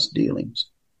our past dealings.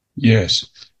 Yes.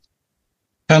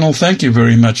 Panel, thank you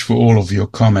very much for all of your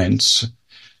comments.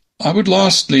 I would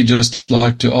lastly just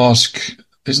like to ask,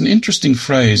 there's an interesting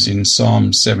phrase in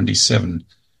Psalm 77,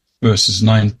 verses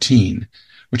 19,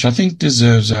 which I think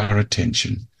deserves our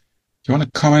attention. Do you want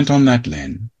to comment on that,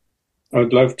 Len?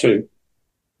 I'd love to.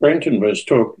 Brenton was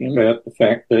talking about the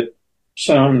fact that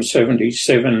Psalm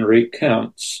 77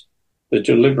 recounts the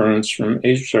deliverance from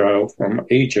Israel from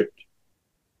Egypt.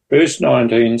 Verse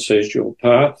 19 says, "Your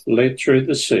path led through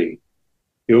the sea,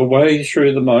 your way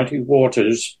through the mighty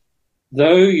waters,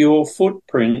 though your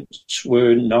footprints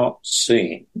were not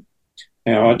seen."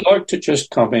 Now, I'd like to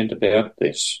just comment about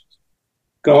this.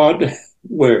 God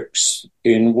works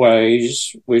in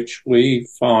ways which we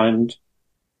find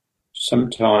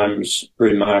sometimes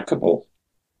remarkable.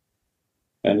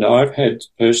 And I've had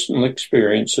personal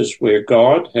experiences where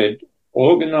God had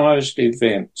organized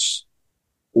events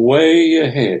way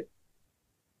ahead,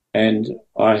 and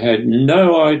I had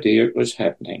no idea it was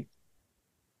happening.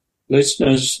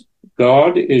 Listeners,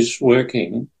 God is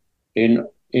working in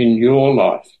your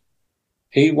life.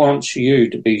 He wants you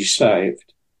to be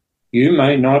saved. You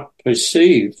may not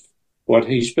perceive what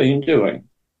he's been doing,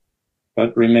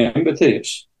 but remember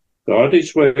this, God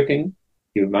is working.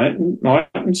 You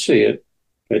mightn't see it,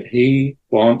 but he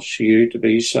wants you to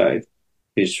be saved.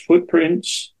 His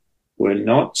footprints were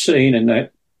not seen in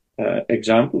that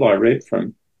example I read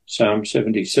from Psalm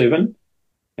 77,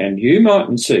 and you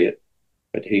mightn't see it,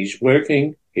 but he's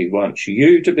working. He wants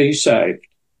you to be saved.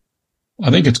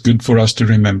 I think it's good for us to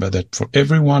remember that for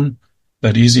everyone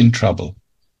that is in trouble,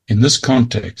 in this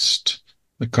context,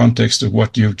 the context of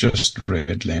what you've just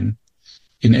read, Len,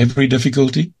 in every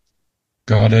difficulty,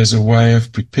 God has a way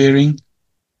of preparing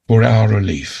for our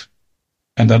relief,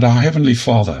 and that our Heavenly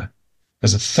Father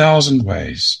has 1,000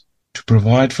 ways to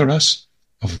provide for us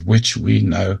of which we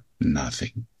know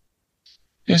nothing.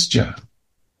 Yes, Joe.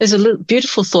 There's a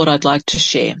beautiful thought I'd like to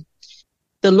share.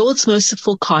 The Lord's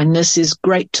merciful kindness is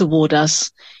great toward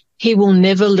us. He will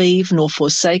never leave nor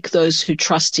forsake those who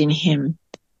trust in him.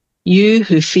 You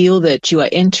who feel that you are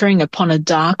entering upon a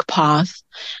dark path,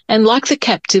 and like the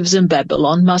captives in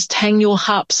Babylon, must hang your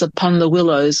harps upon the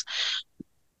willows,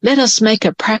 let us make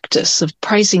a practice of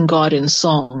praising God in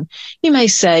song. You may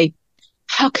say,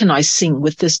 how can I sing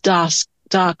with this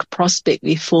dark prospect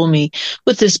before me,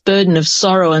 with this burden of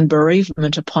sorrow and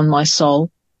bereavement upon my soul?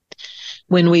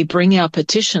 When we bring our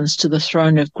petitions to the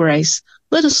throne of grace,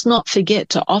 let us not forget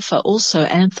to offer also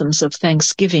anthems of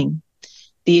thanksgiving.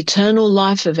 The eternal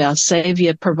life of our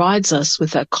Saviour provides us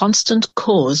with a constant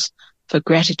cause for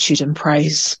gratitude and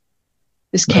praise.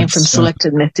 This came from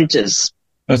selected messages.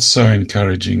 That's so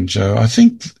encouraging, Joe. I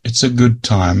think it's a good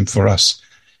time for us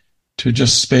to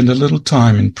just spend a little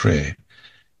time in prayer,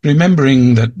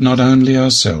 remembering that not only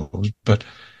ourselves, but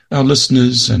our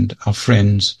listeners and our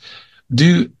friends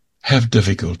do have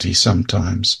difficulty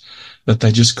sometimes, that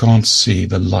they just can't see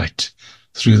the light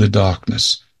through the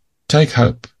darkness. Take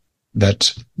hope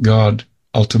that God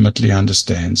ultimately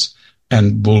understands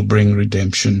and will bring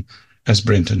redemption, as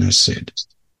Brenton has said.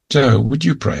 Joe, would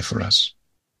you pray for us?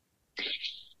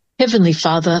 Heavenly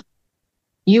Father,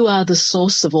 you are the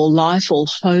source of all life, all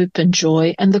hope and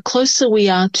joy, and the closer we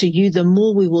are to you, the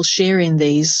more we will share in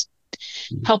these.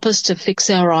 Help us to fix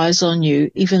our eyes on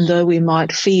you, even though we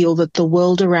might feel that the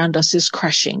world around us is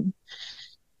crashing.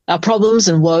 Our problems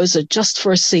and woes are just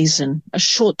for a season, a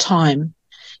short time.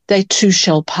 They too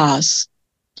shall pass.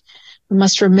 We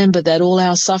must remember that all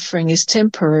our suffering is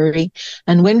temporary,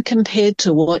 and when compared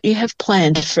to what you have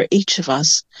planned for each of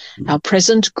us, our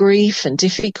present grief and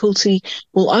difficulty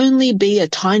will only be a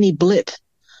tiny blip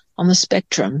on the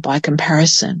spectrum by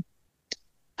comparison.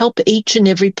 Help each and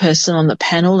every person on the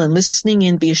panel and listening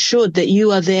in be assured that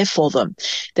you are there for them,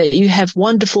 that you have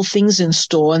wonderful things in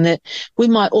store, and that we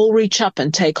might all reach up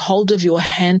and take hold of your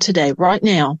hand today, right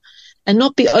now, and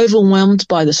not be overwhelmed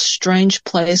by the strange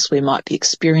place we might be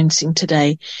experiencing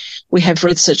today. We have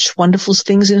read such wonderful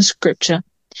things in Scripture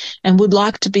and would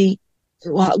like to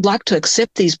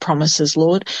accept these promises,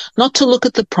 Lord, not to look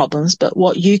at the problems, but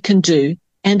what you can do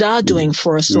and are doing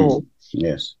for us all.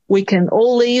 Yes. We can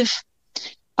all leave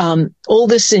all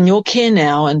this in your care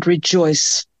now and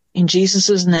rejoice. In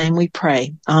Jesus' name we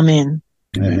pray. Amen.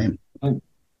 Amen.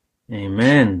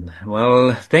 Amen.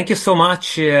 Well, thank you so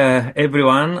much,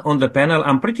 everyone on the panel.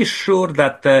 I'm pretty sure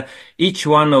that each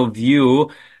one of you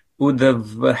would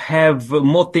have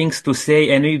more things to say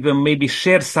and even maybe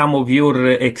share some of your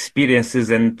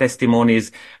experiences and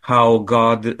testimonies, how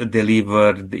God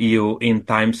delivered you in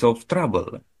times of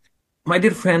trouble. My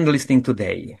dear friend listening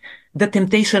today, the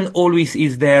temptation always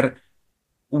is there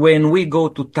when we go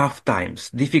to tough times,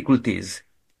 difficulties,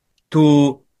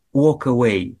 to walk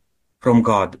away from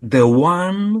God, the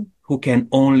one who can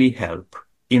only help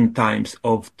in times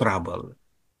of trouble.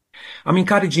 I'm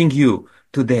encouraging you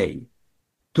today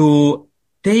to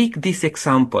take these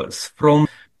examples from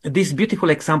these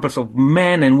beautiful examples of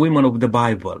men and women of the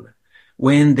Bible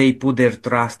when they put their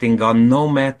trust in God no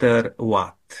matter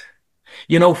what.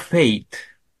 You know, faith,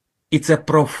 it's a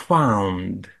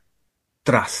profound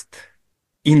trust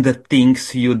in the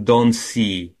things you don't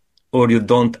see or you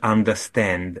don't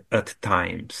understand at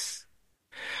times.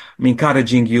 I'm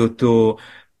encouraging you to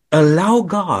allow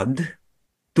God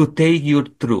to take you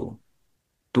through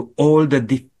to all the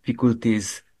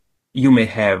difficulties you may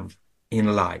have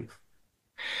in life.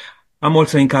 I'm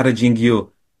also encouraging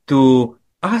you to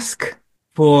ask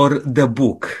for the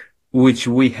book which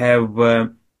we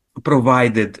have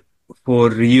provided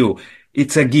for you.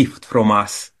 It's a gift from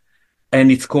us,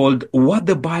 and it's called What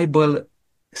the Bible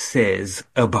Says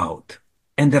About.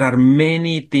 And there are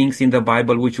many things in the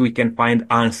Bible which we can find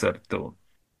answer to.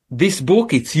 This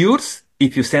book, it's yours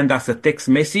if you send us a text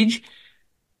message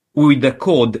with the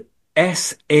code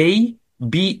SABS3.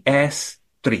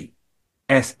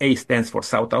 SA stands for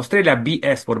South Australia,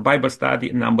 BS for Bible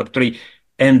Study, number 3.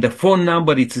 And the phone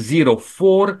number is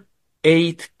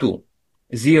 0482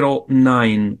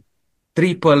 09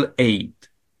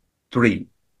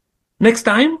 Next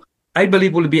time, I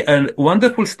believe will be a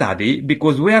wonderful study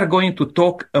because we are going to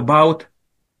talk about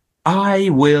I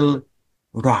will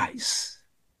rise.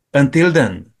 Until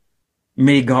then,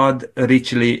 may God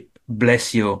richly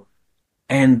bless you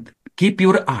and keep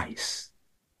your eyes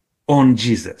on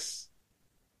Jesus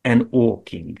and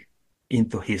walking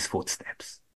into his footsteps.